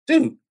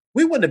 dude,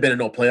 we wouldn't have been in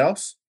no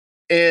playoffs.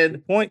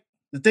 And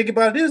the thing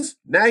about it is,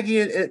 Nagy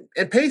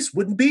and Pace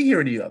wouldn't be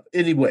here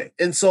anyway.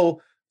 And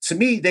so, to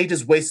me, they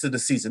just wasted the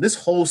season. This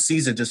whole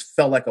season just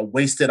felt like a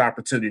wasted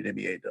opportunity to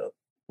me, A-Dub.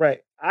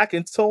 Right. I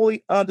can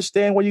totally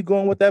understand where you're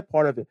going with that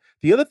part of it.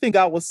 The other thing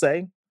I would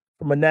say,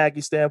 from a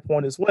Nagy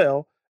standpoint as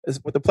well, is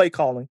with the play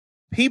calling.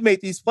 He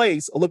made these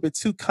plays a little bit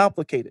too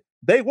complicated.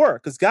 They were,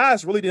 because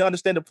guys really didn't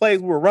understand the plays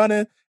we were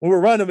running. When we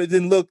were running them, it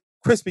didn't look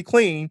crispy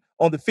clean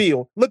on the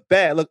field. Look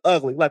bad, look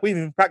ugly. Like we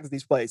didn't even practice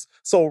these plays.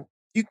 So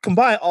you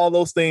combine all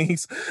those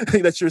things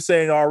that you're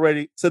saying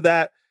already to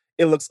that,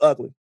 it looks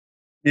ugly.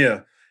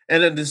 Yeah.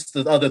 And then this is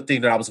the other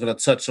thing that I was going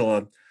to touch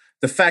on.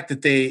 The fact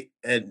that they,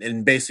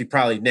 and basically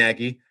probably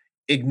Nagy,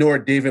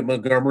 ignored David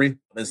Montgomery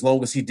as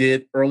long as he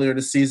did earlier in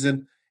the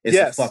season is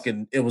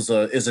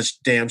a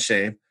damn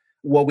shame.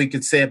 What we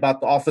could say about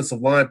the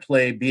offensive line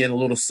play being a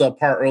little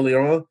subpar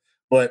earlier on,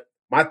 but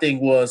my thing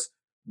was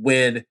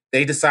when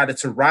they decided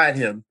to ride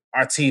him,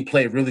 our team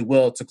played really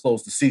well to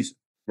close the season,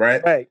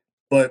 right? Right.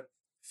 But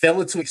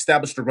failing to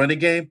establish the running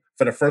game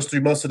for the first 3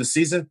 months of the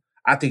season,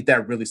 I think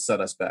that really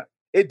set us back.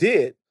 It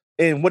did.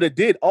 And what it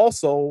did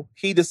also,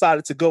 he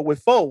decided to go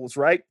with Foles,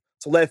 right?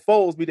 To let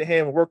Foles be the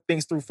hand and work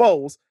things through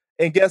Foles.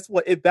 And guess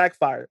what? It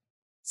backfired.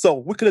 So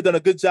we could have done a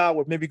good job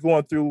with maybe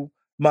going through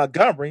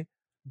Montgomery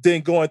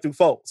than going through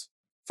Foles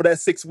for that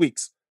 6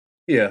 weeks.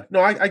 Yeah, no,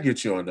 I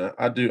get you on that.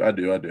 I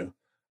do.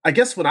 I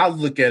guess when I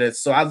look at it,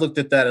 so I looked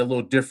at that a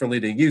little differently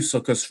than you. So,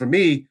 because for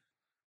me,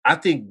 I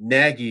think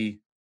Nagy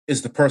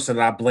is the person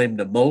that I blame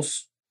the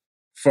most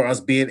for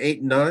us being 8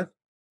 and 9.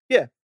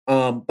 Yeah.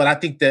 But I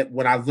think that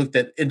when I looked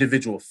at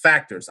individual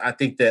factors, I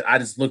think that I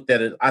just looked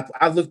at it.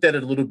 I looked at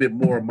it a little bit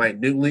more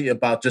minutely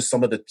about just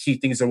some of the key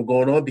things that were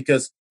going on,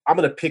 because I'm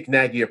going to pick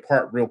Nagy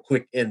apart real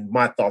quick in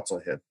my thoughts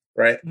on him.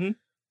 Right. Mhm.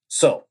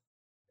 So,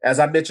 as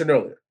I mentioned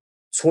earlier,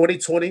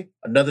 2020,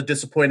 another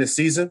disappointing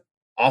season.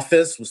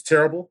 Offense was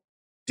terrible.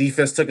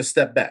 Defense took a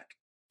step back.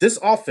 This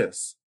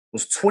offense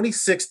was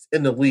 26th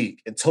in the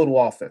league in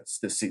total offense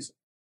this season.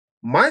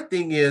 My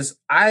thing is,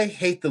 I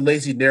hate the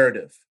lazy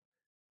narrative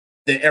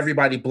that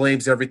everybody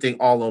blames everything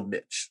all on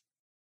Mitch.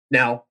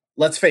 Now,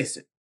 let's face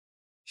it.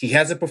 He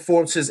hasn't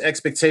performed to his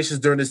expectations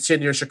during his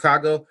tenure in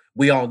Chicago.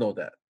 We all know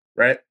that,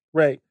 right?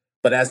 Right.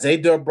 But as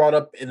A-Dub brought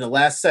up in the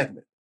last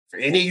segment, for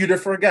any of you that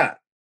forgot,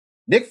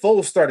 Nick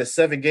Foles started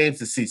 7 games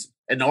this season,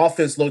 and the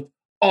offense looked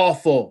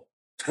awful.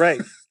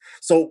 Right.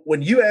 So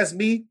when you ask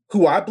me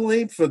who I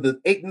blame for the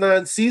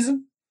 8-9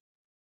 season,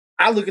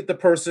 I look at the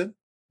person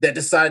that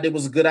decided it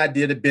was a good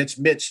idea to bench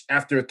Mitch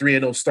after a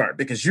 3-0 start.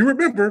 Because you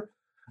remember,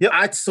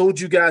 I told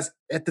you guys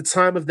at the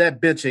time of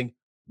that benching,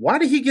 why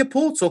did he get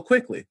pulled so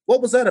quickly?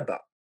 What was that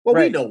about? Well,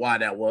 we know why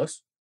that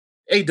was.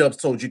 A-Dubs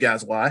told you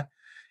guys why.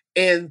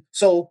 And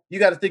so you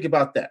got to think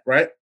about that,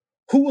 right?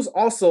 Who was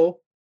also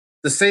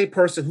the same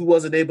person who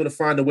wasn't able to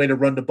find a way to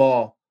run the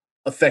ball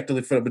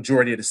effectively for the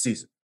majority of the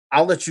season?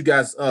 I'll let you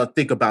guys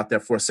think about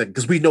that for a second,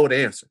 because we know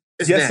the answer.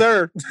 It's yes, Nagy.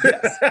 sir.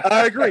 Yes,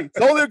 I agree.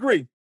 Totally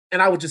agree.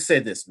 And I would just say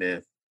this,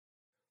 man.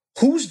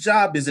 Whose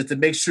job is it to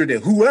make sure that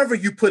whoever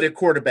you put at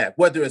quarterback,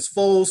 whether it's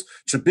Foles,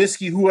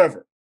 Trubisky,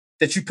 whoever,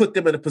 that you put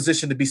them in a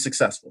position to be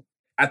successful?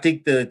 I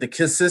think the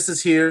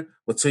consensus here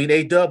between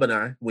A-Dub and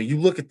I, when you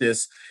look at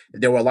this,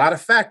 there were a lot of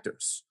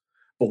factors.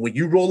 But when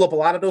you roll up a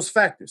lot of those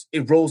factors,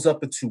 it rolls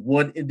up into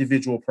one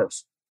individual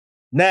person.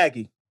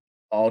 Nagy.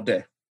 All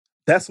day.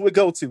 That's what we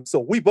go to. So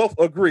we both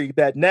agree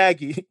that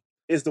Nagy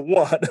is the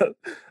one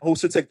who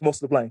should take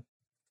most of the blame.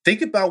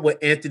 Think about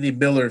what Anthony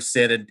Miller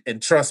said,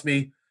 and trust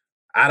me,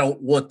 I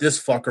don't want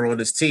this fucker on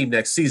his team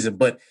next season,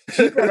 but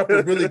he brought up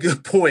a really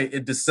good point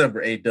in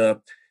December,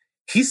 A-Dub.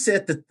 He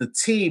said that the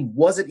team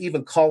wasn't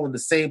even calling the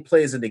same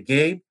plays in the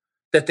game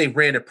that they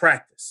ran in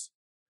practice.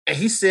 And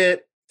he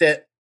said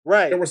that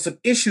there were some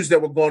issues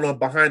that were going on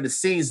behind the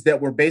scenes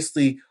that were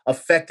basically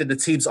affecting the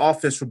team's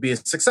offense from being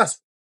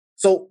successful.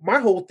 So my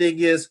whole thing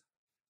is,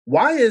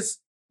 why is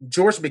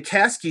George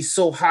McCaskey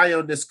so high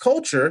on this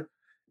culture,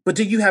 but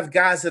do you have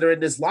guys that are in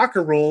this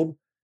locker room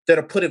that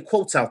are putting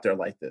quotes out there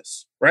like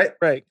this, right?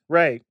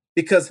 Right.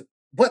 Because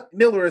what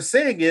Miller is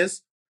saying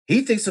is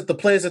he thinks that the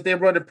plays that they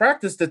run in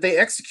practice that they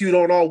execute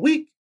on all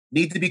week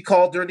need to be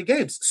called during the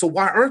games. So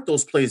why aren't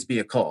those plays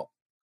being called?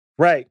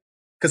 Right.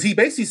 Because he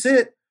basically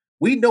said,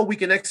 we know we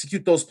can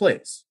execute those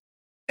plays,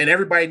 and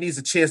everybody needs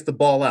a chance to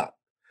ball out.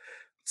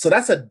 So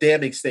that's a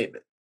damning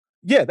statement.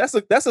 Yeah, that's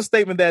a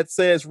statement that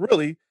says,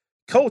 really,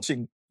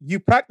 coaching, you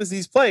practice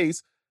these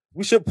plays,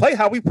 we should play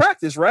how we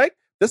practice, right?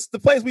 This is the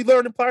plays we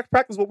learn in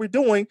practice, what we're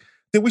doing,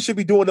 then we should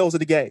be doing those in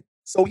the game.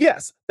 So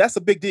yes, that's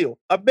a big deal,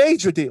 a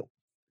major deal.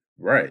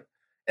 Right.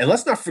 And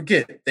let's not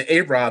forget that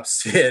A-Rob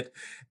said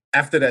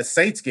after that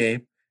Saints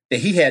game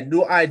that he had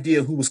no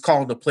idea who was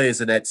calling the plays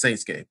in that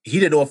Saints game. He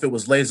didn't know if it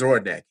was Laser or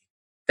Nagy.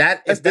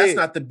 If that's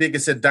not the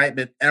biggest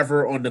indictment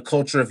ever on the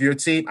culture of your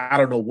team, I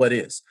don't know what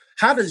is.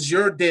 How does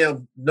your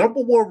damn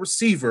number one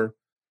receiver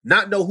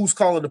not know who's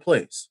calling the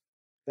plays?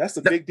 That's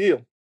a big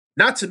deal.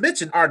 Not to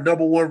mention our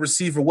number one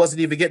receiver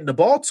wasn't even getting the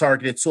ball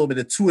targeted to him in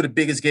the 2 of the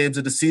biggest games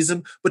of the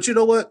season. But you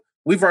know what?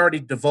 We've already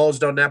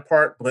divulged on that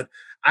part, but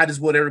I just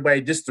want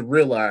everybody just to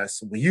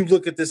realize when you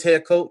look at this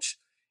head coach,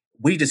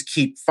 we just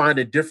keep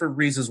finding different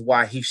reasons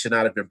why he should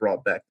not have been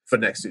brought back for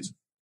next season.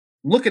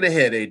 Looking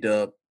ahead,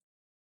 A-Dub,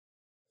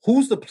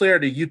 who's the player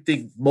that you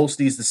think most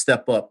needs to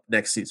step up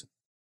next season?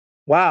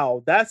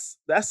 Wow, that's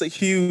a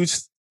huge,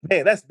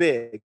 man, that's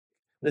big.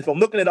 If I'm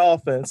looking at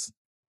offense,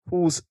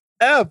 who's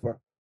ever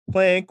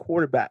playing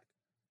quarterback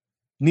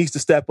needs to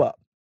step up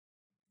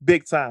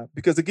big time.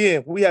 Because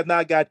again, we have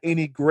not got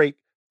any great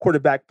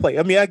quarterback play.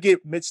 I mean, I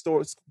get Mitch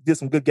Storrs did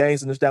some good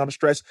games in this down the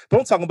stretch, but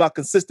I'm talking about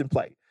consistent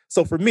play.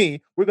 So for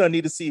me, we're going to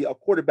need to see a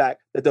quarterback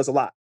that does a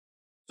lot.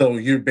 So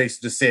you're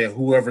basically just saying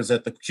whoever's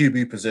at the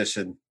QB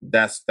position,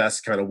 that's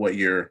kind of what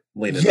you're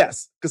leaning on.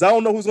 Yes, because I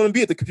don't know who's going to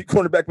be at the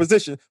quarterback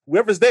position.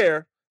 Whoever's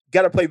there,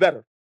 got to play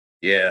better.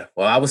 Yeah,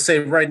 well, I would say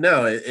right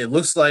now, it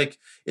looks like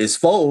it's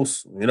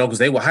Foles, because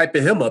they were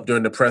hyping him up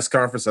during the press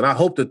conference, and I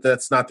hope that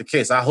that's not the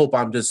case. I hope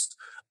I'm just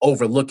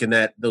overlooking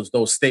that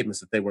those statements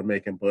that they were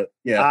making. But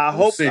yeah, I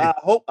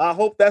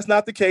hope that's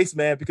not the case,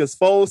 man, because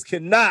Foles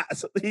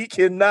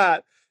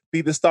cannot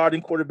be the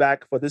starting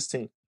quarterback for this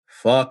team.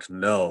 Fuck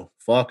no.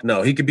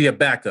 He could be a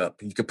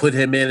backup. You could put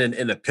him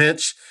in a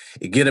pinch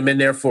and get him in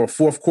there for a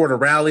fourth quarter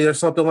rally or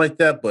something like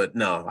that. But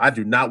no, I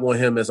do not want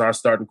him as our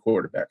starting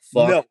quarterback.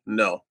 Fuck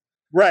no.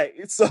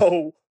 Right.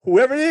 So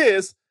whoever it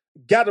is,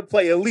 got to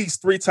play at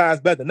least 3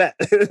 times better than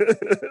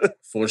that.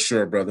 For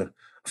sure, brother.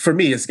 For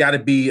me, it's got to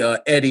be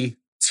Eddie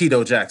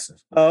Tito Jackson.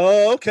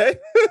 Oh, okay.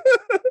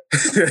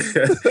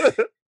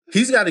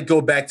 He's got to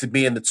go back to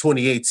being the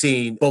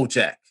 2018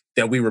 Bojack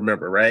that we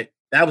remember, right?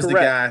 That was the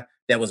guy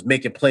that was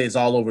making plays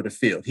all over the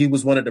field. He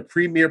was one of the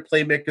premier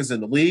playmakers in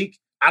the league.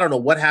 I don't know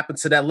what happened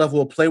to that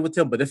level of play with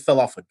him, but it fell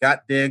off a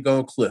goddamn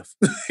gone cliff.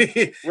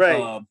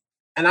 Right.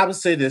 And I would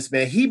say this,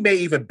 man, he may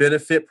even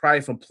benefit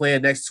probably from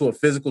playing next to a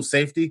physical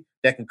safety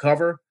that can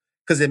cover,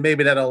 because then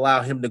maybe that'll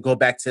allow him to go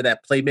back to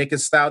that playmaking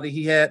style that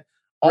he had.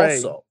 Right.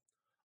 Also,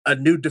 a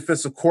new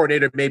defensive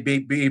coordinator may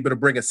be able to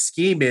bring a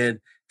scheme in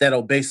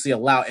that'll basically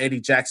allow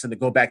Eddie Jackson to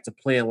go back to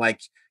playing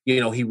like,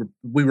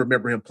 we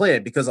remember him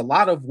playing, because a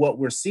lot of what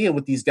we're seeing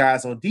with these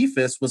guys on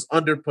defense was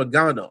under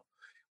Pagano.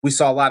 We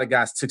saw a lot of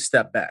guys took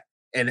step back,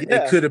 and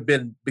it could have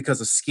been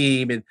because of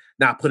scheme and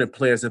not putting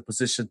players in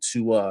position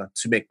to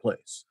make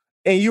plays.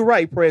 And you're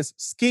right, Prez.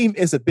 Scheme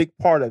is a big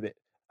part of it.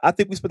 I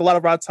think we spend a lot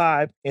of our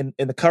time in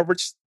the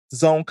coverage,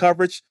 zone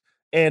coverage.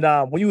 And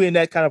when you're in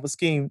that kind of a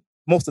scheme,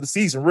 most of the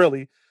season,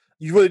 really,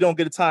 you really don't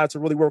get the time to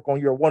really work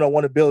on your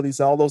one-on-one abilities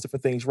and all those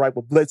different things, right?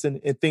 With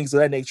blitzing and things of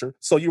that nature.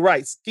 So you're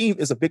right. Scheme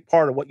is a big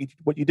part of what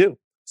you do.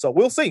 So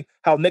we'll see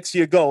how next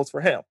year goes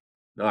for him.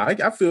 No,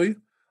 I feel you.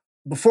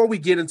 Before we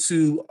get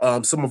into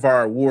some of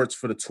our awards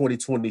for the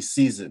 2020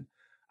 season,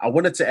 I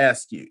wanted to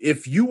ask you,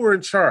 if you were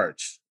in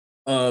charge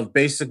of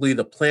basically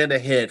the plan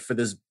ahead for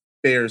this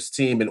Bears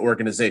team and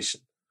organization,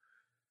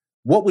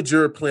 what would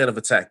your plan of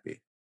attack be?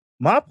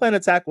 My plan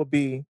of attack would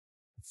be,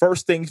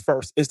 first things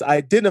first, is to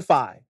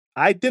identify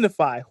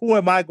who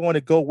am I going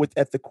to go with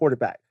at the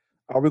quarterback.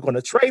 Are we going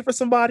to trade for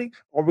somebody?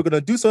 Or are we going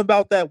to do something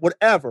about that?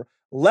 Whatever.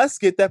 Let's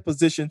get that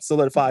position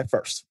solidified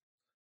first.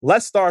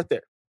 Let's start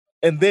there.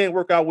 And then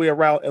work our way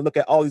around and look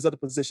at all these other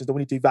positions that we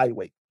need to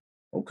evaluate.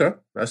 Okay,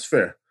 that's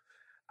fair.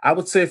 I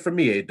would say for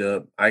me,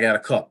 A-Dub, I got a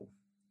couple.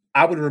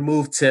 I would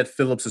remove Ted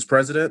Phillips as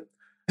president.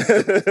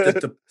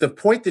 The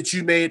point that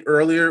you made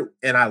earlier,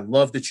 and I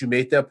love that you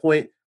made that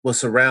point,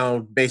 was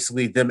around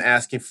basically them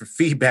asking for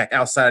feedback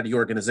outside of the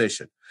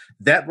organization.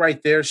 That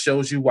right there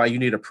shows you why you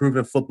need a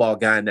proven football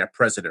guy in that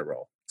president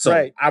role. So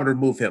right. I would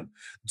remove him.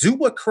 Do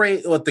what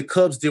the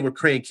Cubs did with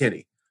Crane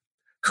Kenny.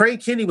 Crane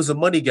Kenny was a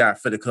money guy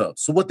for the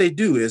Cubs. So what they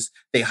do is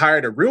they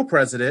hired a real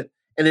president,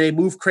 and then they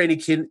moved Crane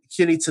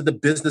Kenny to the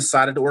business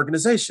side of the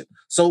organization.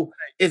 So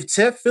if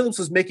Ted Phillips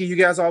is making you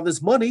guys all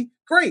this money,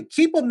 great,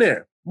 keep him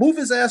there. Move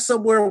his ass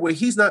somewhere where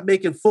he's not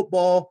making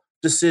football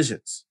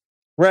decisions.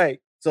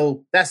 Right.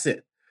 So that's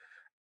it.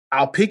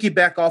 I'll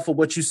piggyback off of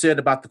what you said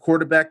about the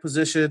quarterback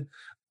position.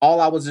 All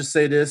I would just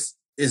say is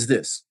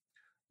this.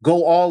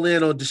 Go all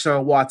in on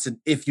Deshaun Watson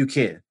if you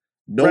can.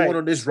 No one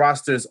on this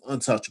roster is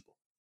untouchable.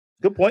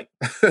 Good point.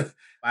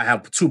 I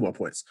have 2 more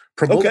points.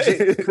 They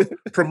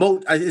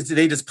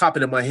just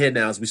popping in my head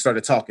now as we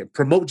started talking.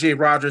 Promote Jay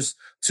Rodgers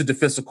to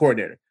defensive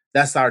coordinator.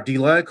 That's our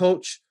D-line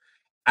coach.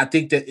 I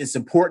think that it's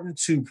important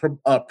to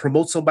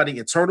promote somebody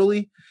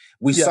internally.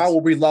 We saw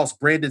where we lost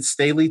Brandon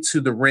Staley to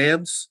the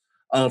Rams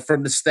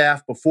from the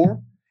staff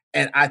before.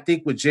 And I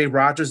think with Jay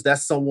Rodgers,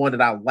 that's someone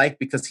that I like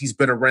because he's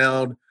been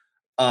around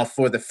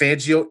for the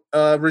Fangio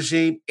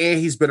regime, and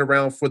he's been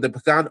around for the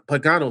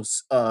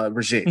Pagano's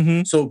regime.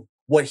 Mm-hmm. So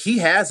what he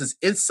has is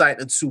insight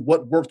into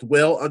what worked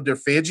well under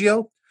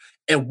Fangio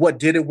and what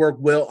didn't work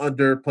well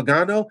under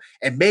Pagano.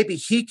 And maybe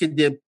he can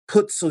then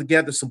put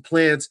together some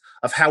plans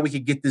of how we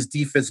can get this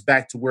defense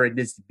back to where it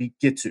needs to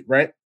get to,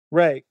 right?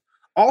 Right.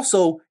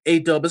 Also,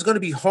 A-Dub, it's going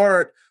to be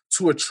hard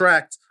to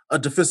attract a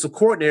defensive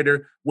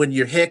coordinator when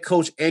your head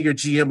coach and your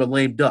GM are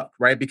lame duck,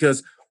 right?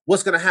 Because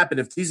what's going to happen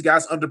if these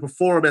guys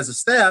underperform as a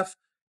staff?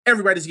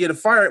 Everybody's getting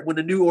fired when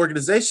the new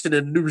organization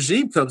and the new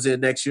regime comes in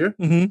next year.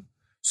 Mm-hmm.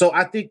 So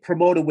I think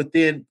promoting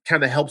within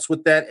kind of helps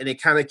with that, and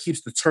it kind of keeps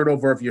the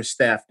turnover of your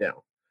staff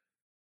down.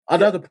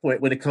 Another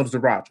point when it comes to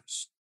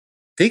Rodgers,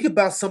 think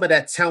about some of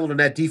that talent on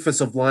that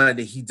defensive line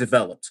that he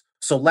developed.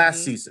 So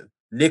last season,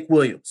 Nick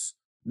Williams,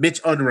 Mitch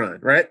Unrein,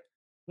 right?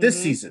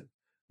 This season,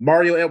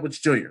 Mario Edwards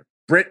Jr.,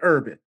 Brent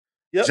Urban,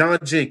 John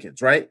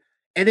Jenkins, right?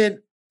 And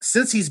then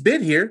since he's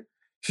been here,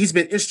 he's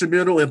been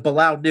instrumental in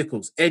Bilal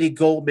Nichols, Eddie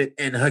Goldman,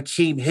 and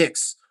Hakeem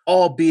Hicks,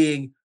 all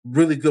being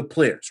really good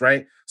players,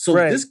 right? So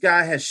this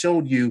guy has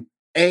shown you,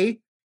 A,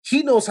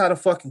 he knows how to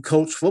fucking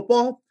coach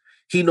football.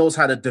 He knows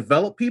how to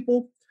develop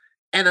people.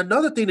 And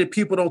another thing that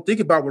people don't think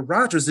about with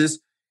Rodgers is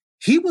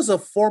he was a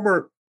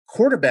former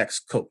quarterbacks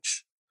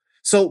coach.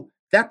 So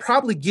that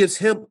probably gives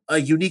him a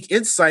unique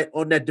insight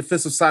on that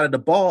defensive side of the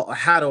ball or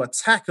how to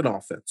attack an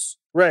offense.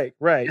 Right,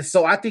 right. And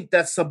so I think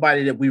that's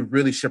somebody that we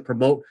really should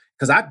promote,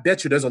 because I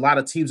bet you there's a lot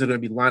of teams that are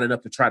going to be lining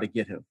up to try to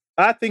get him.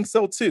 I think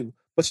so too.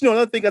 But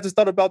another thing I just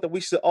thought about that we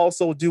should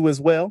also do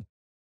as well,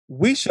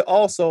 we should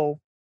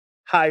also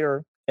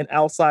hire an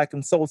outside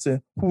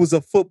consultant who is a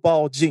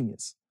football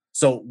genius.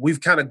 So we've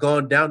kind of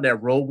gone down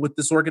that road with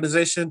this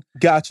organization.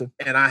 Gotcha.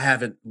 And I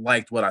haven't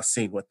liked what I've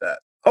seen with that.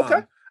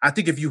 Okay. I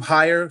think if you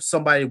hire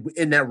somebody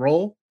in that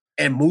role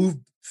and move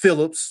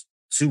Phillips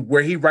to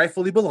where he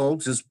rightfully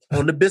belongs, is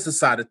on the business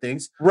side of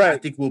things, right, I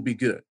think we'll be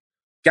good.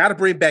 Got to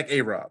bring back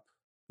A-Rob.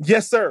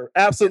 Yes, sir.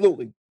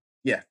 Absolutely.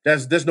 Yeah,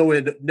 there's no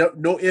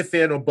ifs,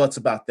 and or buts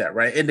about that,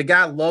 right? And the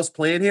guy loves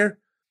playing here,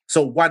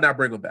 so why not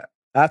bring him back?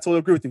 I totally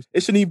agree with you.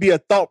 It shouldn't even be a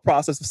thought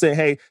process of saying,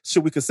 hey,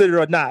 should we consider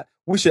it or not?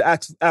 We should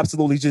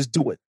absolutely just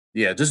do it.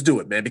 Yeah, just do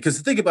it, man. Because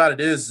the thing about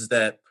it is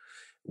that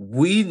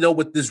we know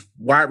what this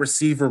wide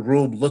receiver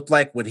room looked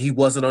like when he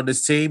wasn't on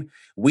this team.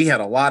 We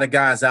had a lot of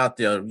guys out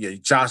there, your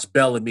Josh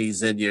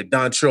Bellamy's and your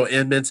Dontrell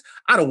Inmans.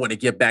 I don't want to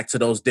get back to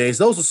those days.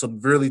 Those are some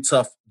really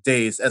tough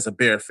days as a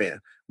Bear fan.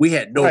 We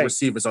had no Right.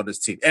 receivers on this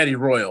team. Eddie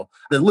Royal,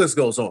 the list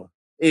goes on.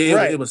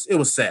 Right. It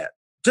was sad.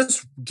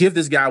 Just give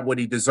this guy what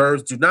he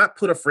deserves. Do not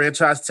put a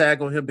franchise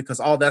tag on him because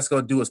all that's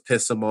going to do is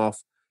piss him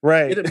off.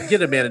 Right.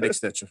 Get a man an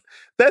extension.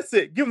 That's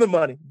it. Give him the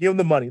money. Give him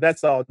the money.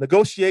 That's all.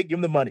 Negotiate. Give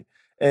him the money.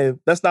 And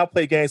let's not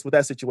play games with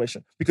that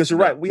situation because you're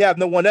No. right. We have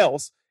no one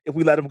else if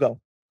we let him go.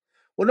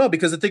 Well, no,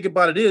 because the thing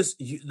about it is,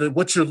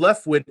 what you're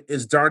left with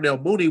is Darnell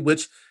Mooney,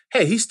 which,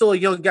 hey, he's still a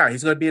young guy.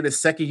 He's going to be in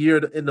his second year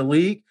in the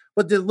league.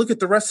 But then look at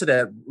the rest of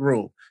that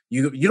room.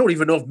 You don't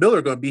even know if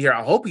Miller going to be here.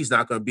 I hope he's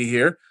not going to be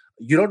here.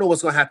 You don't know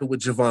what's going to happen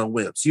with Javon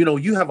Wims.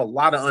 You have a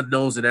lot of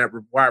unknowns in that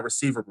wide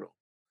receiver room.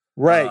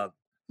 Right.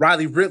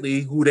 Riley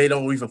Ridley, who they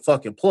don't even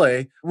fucking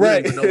play. We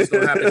Right. don't even know what's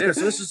going to happen there.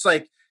 So it's just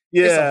like,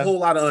 it's a whole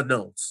lot of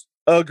unknowns.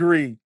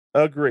 Agreed.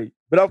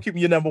 But I'm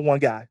keeping your number one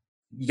guy.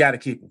 You got to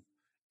keep him.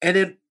 And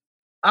then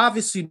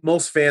obviously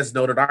most fans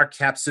know that our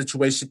cap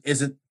situation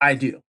isn't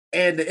ideal.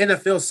 And the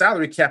NFL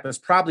salary cap is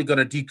probably going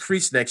to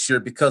decrease next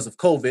year because of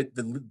COVID.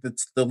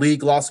 The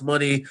league lost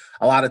money.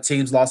 A lot of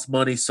teams lost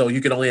money. So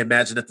you can only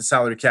imagine that the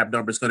salary cap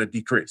number is going to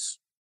decrease.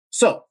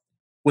 So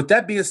with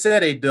that being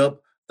said, A-Dub,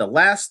 the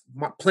last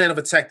plan of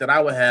attack that I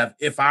would have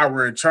if I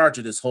were in charge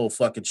of this whole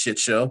fucking shit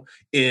show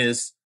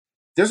is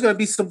there's going to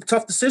be some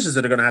tough decisions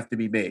that are going to have to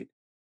be made.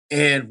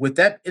 And with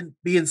that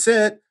being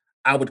said,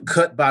 I would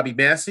cut Bobby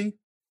Massey,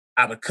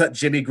 I would cut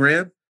Jimmy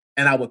Graham,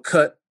 and I would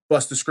cut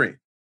Buster Screen.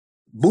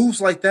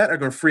 Moves like that are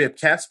going to free up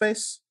cap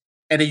space.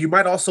 And then you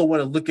might also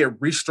want to look at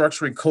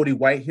restructuring Cody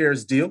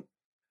Whitehair's deal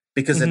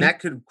because then that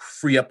could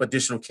free up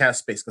additional cap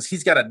space because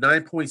he's got a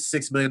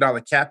 $9.6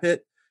 million cap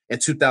hit in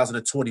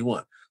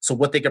 2021. So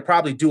what they could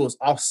probably do is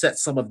offset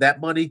some of that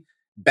money,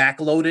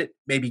 backload it,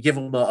 maybe give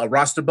him a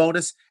roster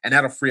bonus, and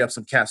that'll free up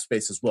some cap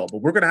space as well. But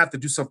we're going to have to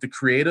do something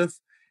creative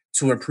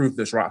to improve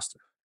this roster.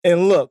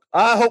 And look,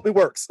 I hope it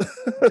works.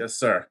 Yes,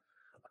 sir.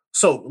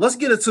 So let's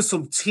get into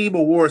some team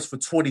awards for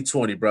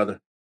 2020,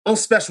 brother. On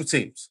special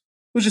teams,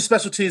 who's your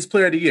special teams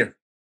player of the year?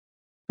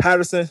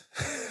 Patterson.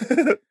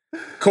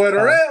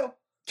 Cordarrelle.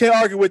 Can't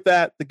argue with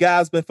that. The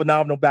guy's been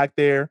phenomenal back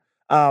there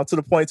to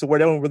the point to where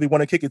they don't really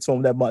want to kick it to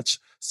him that much.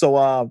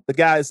 So the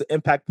guy is an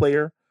impact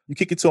player. You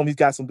kick it to him, he's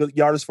got some good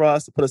yardage for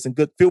us to put us in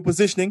good field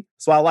positioning.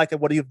 So I like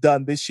what he's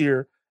done this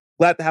year.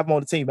 Glad to have him on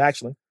the team,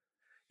 actually.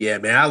 Yeah,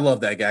 man, I love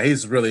that guy.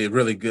 He's really,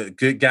 really good.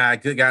 Good guy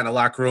in the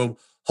locker room.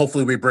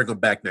 Hopefully we bring him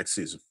back next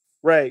season.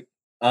 Right.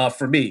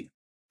 For me,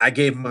 I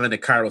gave mine to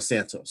Cairo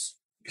Santos.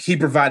 He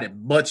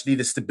provided much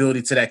needed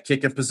stability to that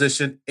kicking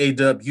position.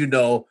 A-Dub,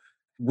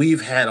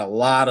 we've had a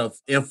lot of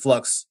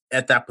influx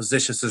at that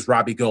position since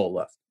Robbie Gould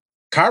left.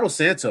 Cairo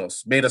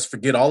Santos made us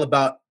forget all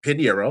about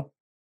Pinheiro,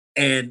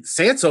 and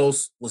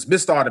Santos was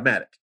Mr.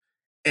 Automatic.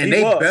 And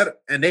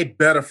they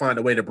better find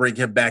a way to bring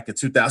him back in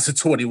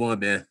 2021,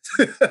 man.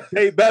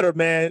 They better,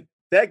 man.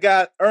 That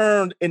guy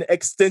earned an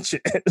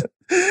extension.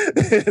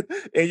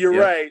 And you're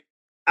right.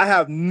 I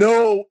have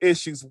no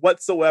issues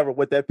whatsoever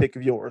with that pick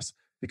of yours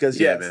because,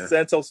 man.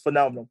 Santos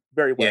phenomenal.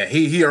 Very well. Yeah,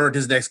 he earned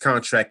his next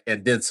contract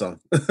and then some.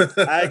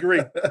 I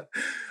agree.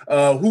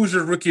 Who's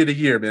your rookie of the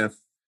year, man?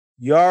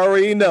 You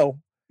already know.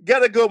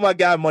 Gotta go with my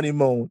guy, Money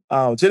Moon.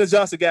 Jenna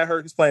Johnson got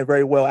hurt. He's playing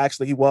very well.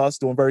 Actually, he was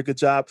doing a very good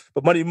job.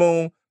 But Money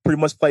Moon pretty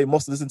much played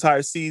most of this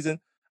entire season.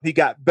 He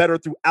got better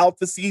throughout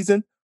the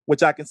season,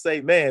 which I can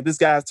say, man, this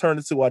guy's turned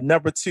into a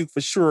number 2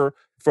 for sure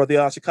for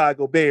the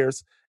Chicago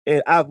Bears.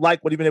 And I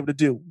like what he's been able to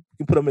do. You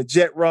can put him in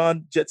jet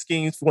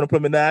schemes if you want to put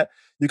him in that.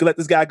 You can let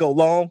this guy go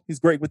long. He's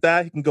great with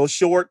that. He can go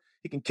short.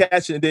 He can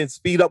catch it and then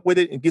speed up with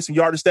it and get some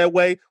yardage that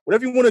way.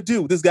 Whatever you want to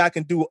do, this guy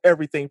can do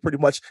everything pretty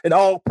much. An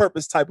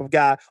all-purpose type of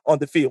guy on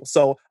the field.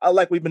 So I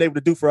like what we've been able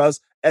to do for us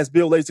as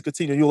Bill Lazor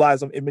continue to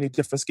utilize him in many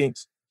different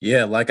schemes.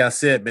 Yeah, like I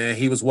said, man,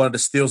 he was one of the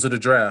steals of the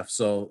draft.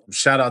 So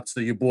shout out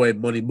to your boy,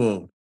 Money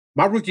Moon.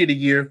 My rookie of the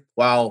year,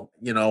 while,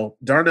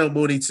 Darnell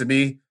Mooney to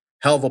me,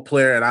 hell of a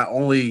player, and I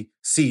only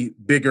see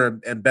bigger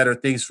and better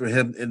things for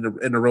him in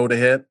the road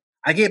ahead.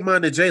 I gave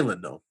mine to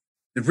Jalen, though.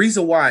 The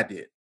reason why I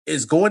did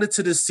is going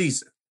into this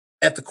season,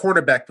 at the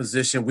cornerback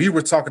position, we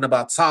were talking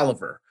about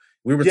Tolliver.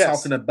 We were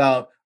talking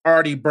about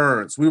Artie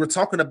Burns. We were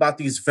talking about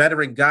these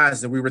veteran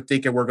guys that we were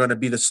thinking were going to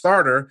be the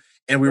starter,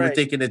 and we were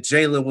thinking that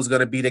Jalen was going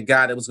to be the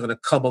guy that was going to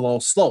come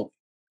along slowly.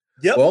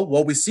 Yep. Well,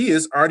 what we see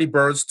is Artie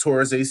Burns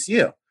tore his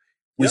ACL.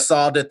 We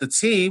saw that the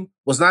team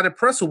was not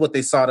impressed with what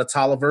they saw to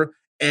Tolliver,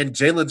 and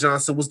Jalen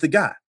Johnson was the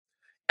guy.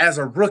 As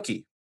a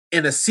rookie,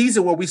 in a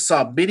season where we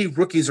saw many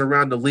rookies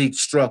around the league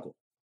struggle,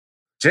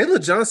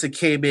 Jalen Johnson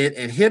came in,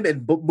 and him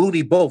and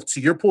Mooney both,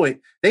 to your point,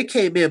 they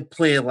came in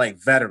playing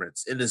like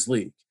veterans in this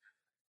league.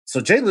 So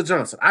Jalen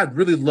Johnson, I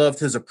really loved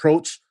his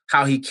approach,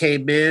 how he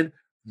came in,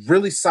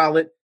 really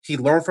solid. He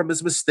learned from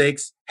his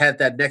mistakes, had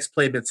that next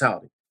play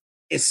mentality.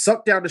 It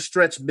sucked down the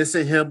stretch,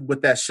 missing him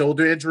with that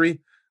shoulder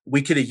injury.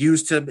 We could have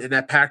used him in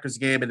that Packers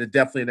game and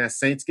definitely in that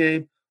Saints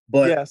game.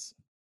 But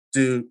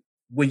dude,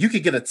 when you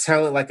could get a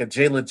talent like a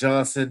Jalen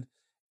Johnson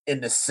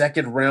in the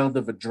second round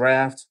of a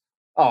draft,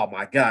 oh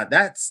my God,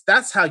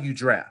 that's how you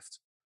draft.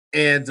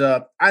 And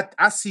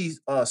I see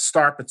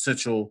star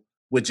potential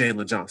with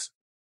Jalen Johnson.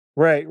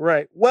 Right,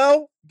 right.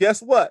 Well,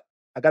 guess what?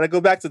 I got to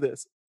go back to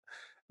this.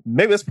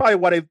 Maybe that's probably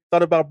why they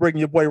thought about bringing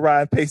your boy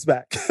Ryan Pace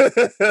back.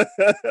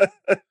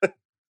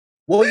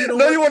 Well, you know,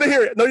 no, you want to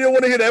hear it. No, you don't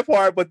want to hear that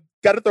part, but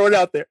got to throw it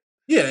out there.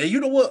 Yeah, you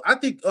know what? I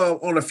think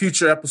on a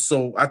future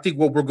episode, I think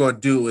what we're going to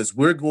do is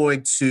we're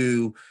going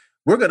to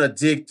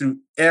dig through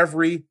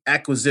every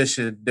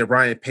acquisition that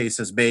Ryan Pace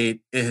has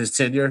made in his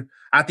tenure.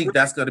 I think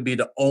that's going to be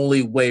the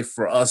only way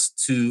for us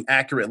to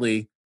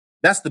accurately.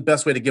 That's the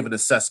best way to give an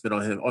assessment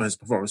on him on his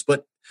performance.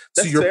 But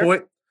to your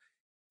point,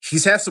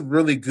 he's had some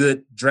really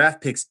good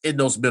draft picks in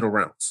those middle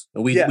rounds.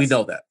 And we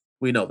know that.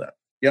 We know that.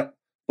 Yep.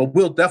 But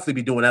we'll definitely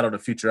be doing that on a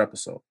future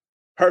episode.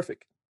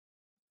 Perfect.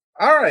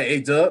 All right,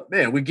 A-Dub.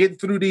 Man, we're getting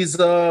through these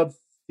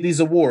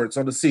awards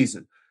on the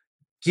season.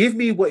 Give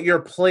me what your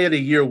play of the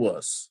year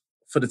was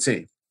for the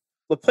team.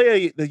 The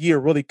play of the year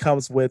really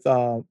comes with,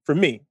 for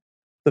me,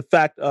 the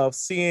fact of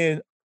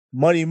seeing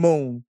Money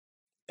Moon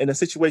in a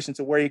situation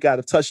to where he got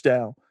a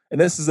touchdown. And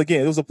this is,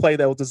 again, it was a play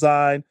that was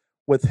designed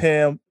with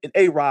him and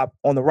A-Rob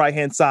on the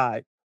right-hand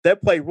side.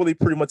 That play really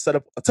pretty much set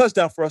up a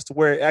touchdown for us to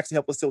where it actually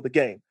helped us seal the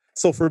game.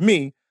 So for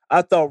me,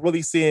 I thought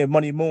really seeing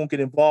Money Moon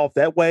get involved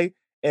that way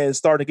and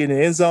starting to get in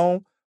the end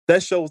zone,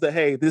 that shows that,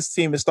 hey, this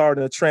team is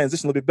starting to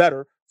transition a little bit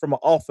better from an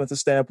offensive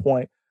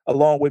standpoint,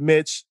 along with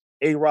Mitch,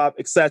 A-Rob,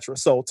 etc.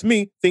 So to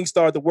me, things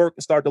started to work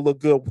and started to look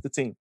good with the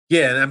team.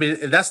 Yeah, and I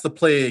mean, that's the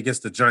play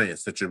against the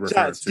Giants that you're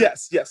referring to.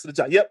 Yes, the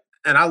Giants. Yep.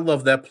 And I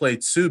love that play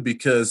too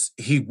because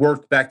he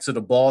worked back to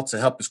the ball to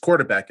help his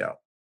quarterback out.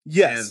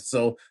 Yes. And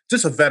so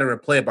just a veteran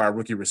play by a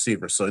rookie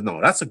receiver. So no,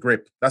 that's a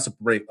great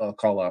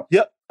call out.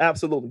 Yep,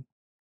 absolutely.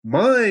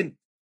 Mine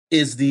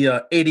is the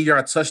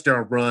 80-yard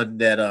touchdown run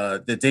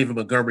that David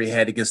Montgomery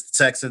had against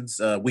the Texans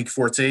week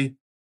 14.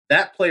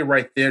 That play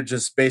right there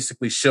just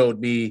basically showed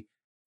me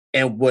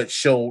and what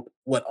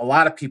a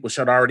lot of people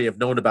should already have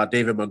known about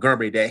David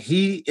Montgomery, that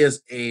he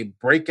is a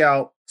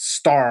breakout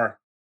star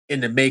in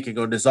the making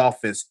on this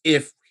offense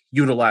if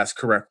utilized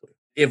correctly.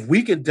 If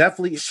we can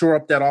definitely shore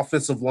up that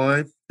offensive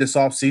line this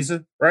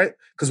offseason, right?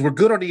 Because we're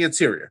good on the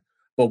interior,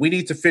 but we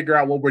need to figure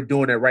out what we're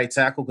doing at right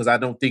tackle because I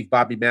don't think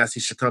Bobby Massey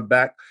should come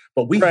back.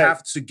 But we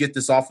have to get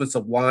this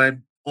offensive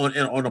line on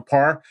a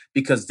par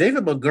because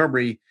David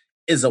Montgomery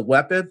is a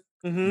weapon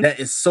that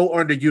is so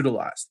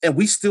underutilized. And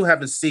we still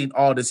haven't seen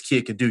all this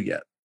kid can do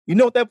yet. You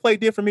know what that play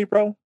did for me,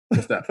 bro?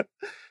 What's that?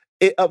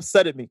 It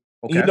upsetted me.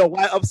 Okay. You know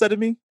why it upsetted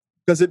me?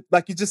 Because it,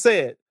 like you just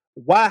said,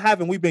 why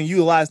haven't we been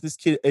utilizing this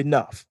kid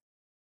enough?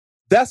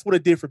 That's what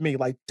it did for me.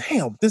 Like,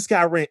 damn, this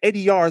guy ran 80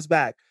 yards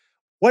back.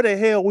 What the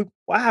hell?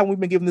 Why haven't we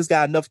been giving this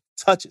guy enough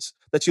touches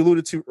that you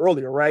alluded to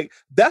earlier, right?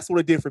 That's what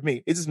it did for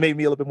me. It just made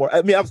me a little bit more.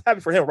 I mean, I was happy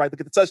for him, right, to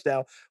get the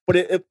touchdown, but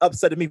it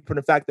upset me from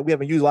the fact that we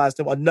haven't utilized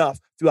him enough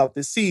throughout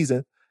this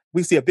season.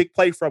 We see a big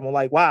play from him,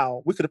 like,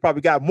 wow, we could have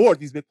probably got more of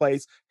these big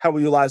plays had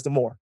we utilized them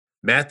more.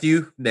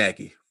 Matthew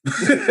Nagy.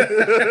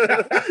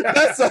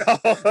 That's all.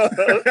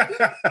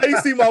 You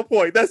see my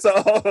point. That's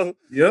all.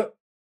 Yep.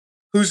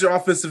 Who's your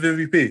offensive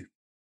MVP?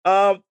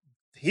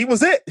 He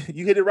was it.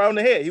 You hit it right on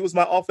the head. He was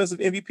my offensive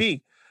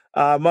MVP,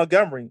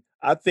 Montgomery.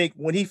 I think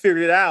when he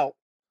figured it out,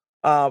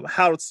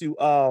 how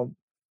to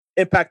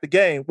impact the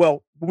game.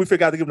 Well, when we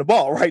figured out to give him the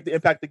ball, right, to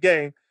impact the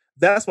game,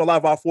 that's when a lot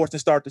of our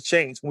fortunes started to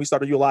change when we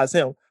started to utilize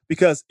him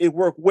because it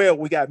worked well.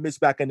 We got Mitch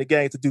back in the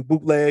game to do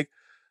bootleg,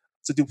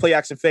 to do play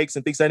action fakes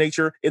and things of that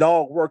nature. It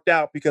all worked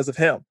out because of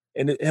him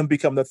and him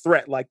becoming a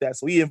threat like that.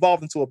 So he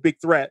evolved into a big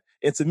threat.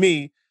 And to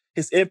me,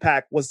 his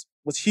impact was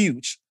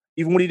huge.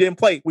 Even when he didn't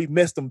play, we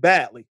missed him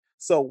badly.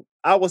 So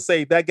I would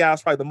say that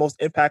guy's probably the most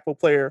impactful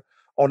player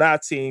on our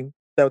team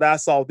that I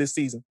saw this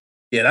season.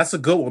 Yeah, that's a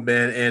good one,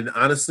 man. And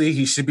honestly,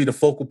 he should be the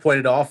focal point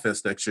of the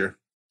offense next year.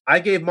 I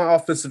gave my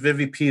offensive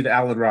MVP to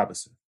Allen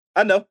Robinson.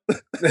 I know. I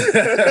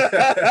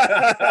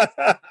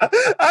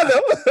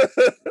know.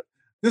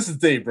 This is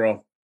the thing,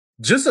 bro.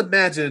 Just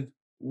imagine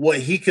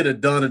what he could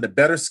have done in a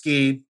better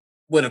scheme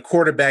with a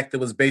quarterback that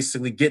was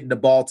basically getting the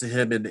ball to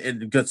him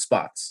in good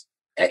spots.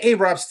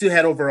 A-Rob still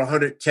had over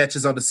 100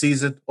 catches on the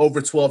season, over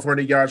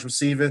 1,200 yards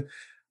receiving,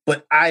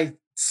 but I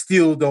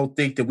still don't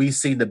think that we've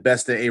seen the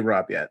best of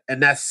A-Rob yet.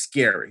 And that's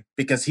scary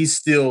because he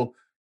still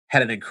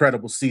had an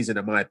incredible season,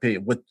 in my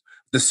opinion, with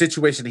the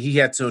situation that he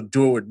had to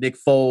endure with Nick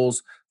Foles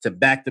to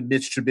back to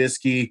Mitch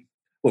Trubisky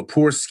with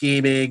poor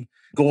scheming,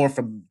 going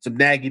from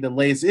Nagy to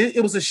Lace.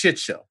 It was a shit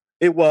show.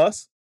 It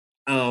was.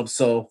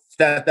 So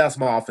that's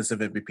my offensive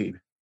MVP.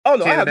 Oh,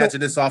 no, Can't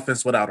imagine this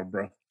offense without him,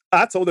 bro.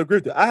 I totally agree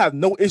with you. I have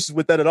no issues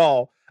with that at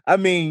all. I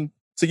mean,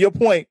 to your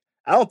point,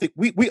 I don't think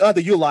we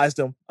underutilized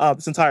him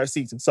this entire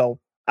season.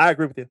 So I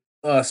agree with you.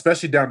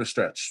 Especially down the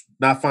stretch,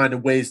 not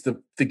finding ways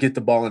to get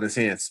the ball in his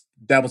hands.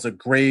 That was a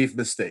grave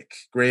mistake.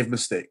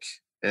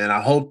 And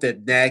I hope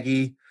that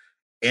Nagy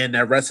and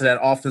the rest of that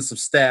offensive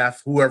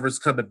staff, whoever's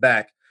coming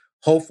back,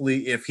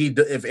 hopefully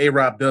if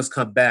A-Rob does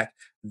come back,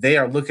 they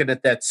are looking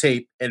at that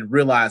tape and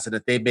realizing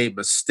that they made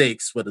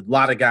mistakes with a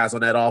lot of guys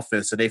on that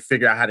offense, and they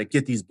figure out how to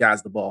get these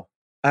guys the ball.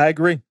 I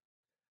agree.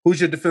 Who's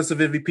your defensive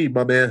MVP,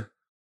 my man?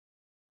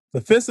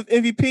 Defensive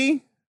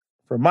MVP,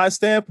 from my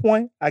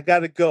standpoint, I got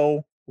to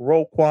go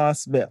Roquan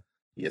Smith.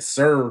 Yes,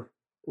 sir.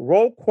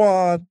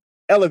 Roquan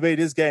elevated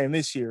his game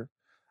this year.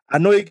 I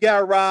know he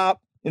got robbed,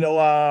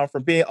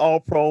 from being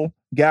All-Pro,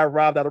 got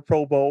robbed out of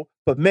Pro Bowl,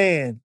 but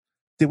man,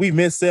 did we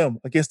miss him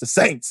against the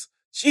Saints?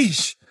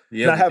 Sheesh,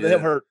 not having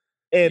him hurt.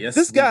 And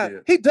this guy,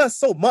 he does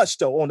so much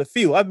though on the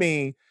field. I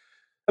mean,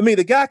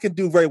 the guy can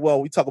do very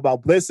well. We talk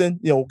about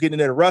blitzing, getting in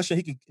there rushing.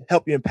 He can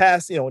help you in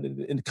pass,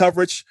 in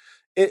coverage.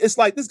 It's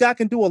like this guy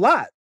can do a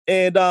lot.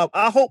 And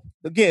I hope,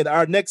 again,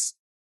 our next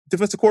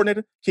defensive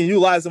coordinator can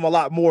utilize him a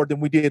lot more than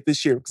we did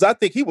this year, because I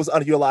think he was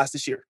underutilized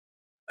this year.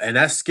 And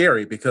that's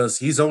scary because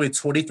he's only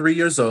 23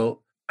 years old.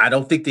 I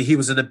don't think that he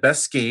was in the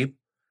best scheme.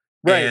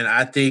 Right. And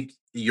I think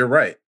you're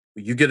right.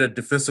 You get a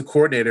defensive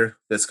coordinator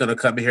that's going to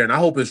come in here, and I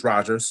hope it's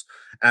Rodgers.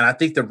 And I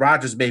think that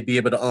Rodgers may be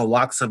able to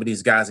unlock some of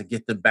these guys and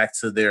get them back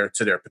to their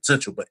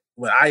potential. But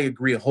I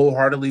agree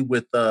wholeheartedly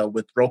with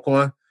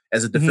Roquan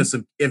as a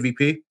defensive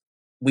MVP.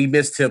 We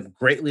missed him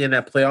greatly in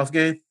that playoff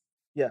game.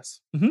 Yes.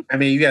 Mm-hmm. I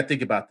mean, you got to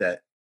think about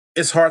that.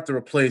 It's hard to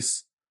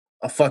replace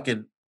a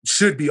fucking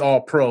should be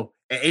All-Pro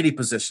at any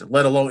position,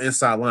 let alone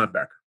inside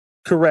linebacker.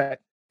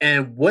 Correct.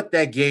 And what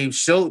that game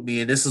showed me,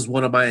 and this is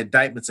one of my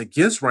indictments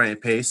against Ryan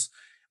Pace,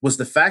 was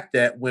the fact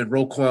that when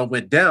Roquan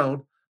went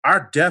down,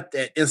 our depth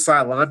at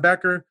inside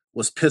linebacker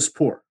was piss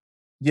poor.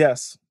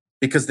 Yes.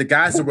 Because the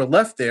guys that were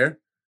left there,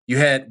 you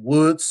had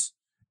Woods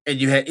and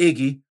you had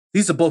Iggy.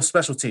 These are both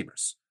special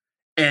teamers.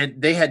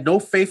 And they had no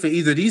faith in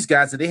either of these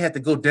guys, and they had to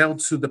go down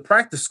to the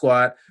practice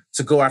squad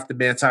to go after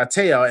Manti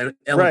Te'o and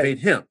elevate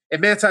him. And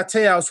Manti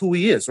Te'o is who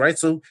he is, right?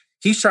 So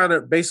he's trying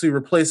to basically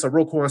replace a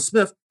Roquan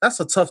Smith. That's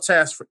a tough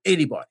task for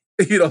anybody.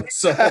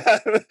 So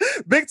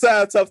big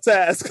time tough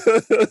task.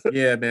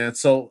 Yeah, man.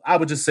 So I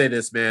would just say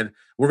this, man.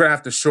 We're going to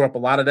have to shore up a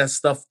lot of that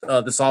stuff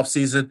this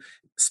offseason,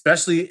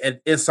 especially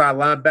at inside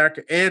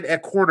linebacker and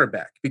at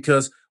cornerback,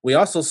 because we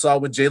also saw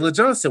when Jalen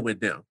Johnson went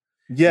down.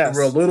 Yes.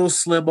 We're a little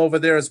slim over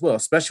there as well,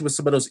 especially with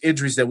some of those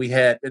injuries that we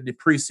had in the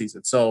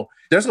preseason. So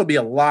there's going to be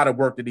a lot of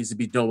work that needs to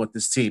be done with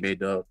this team,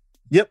 Doug?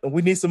 Yep, and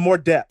we need some more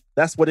depth.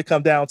 That's what it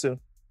comes down to.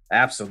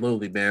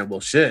 Absolutely, man.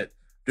 Well, shit.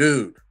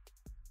 Dude,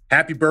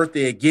 happy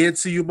birthday again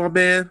to you, my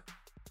man.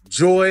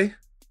 Joy.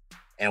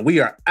 And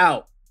we are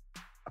out.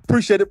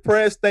 Appreciate it,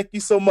 Prez. Thank you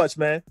so much,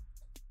 man.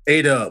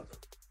 A-Dub,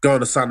 going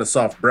to sign us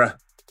off, bruh.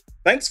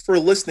 Thanks for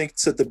listening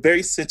to the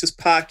Barry Cinches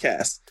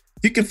podcast.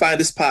 You can find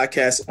this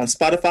podcast on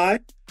Spotify,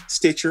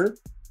 Stitcher,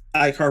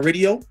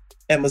 iHeartRadio,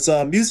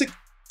 Amazon Music,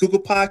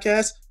 Google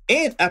Podcasts,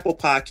 and Apple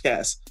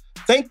Podcasts.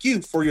 Thank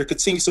you for your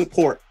continued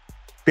support.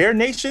 Bear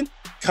Nation,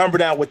 come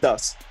down with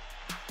us.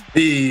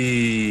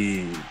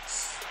 Peace.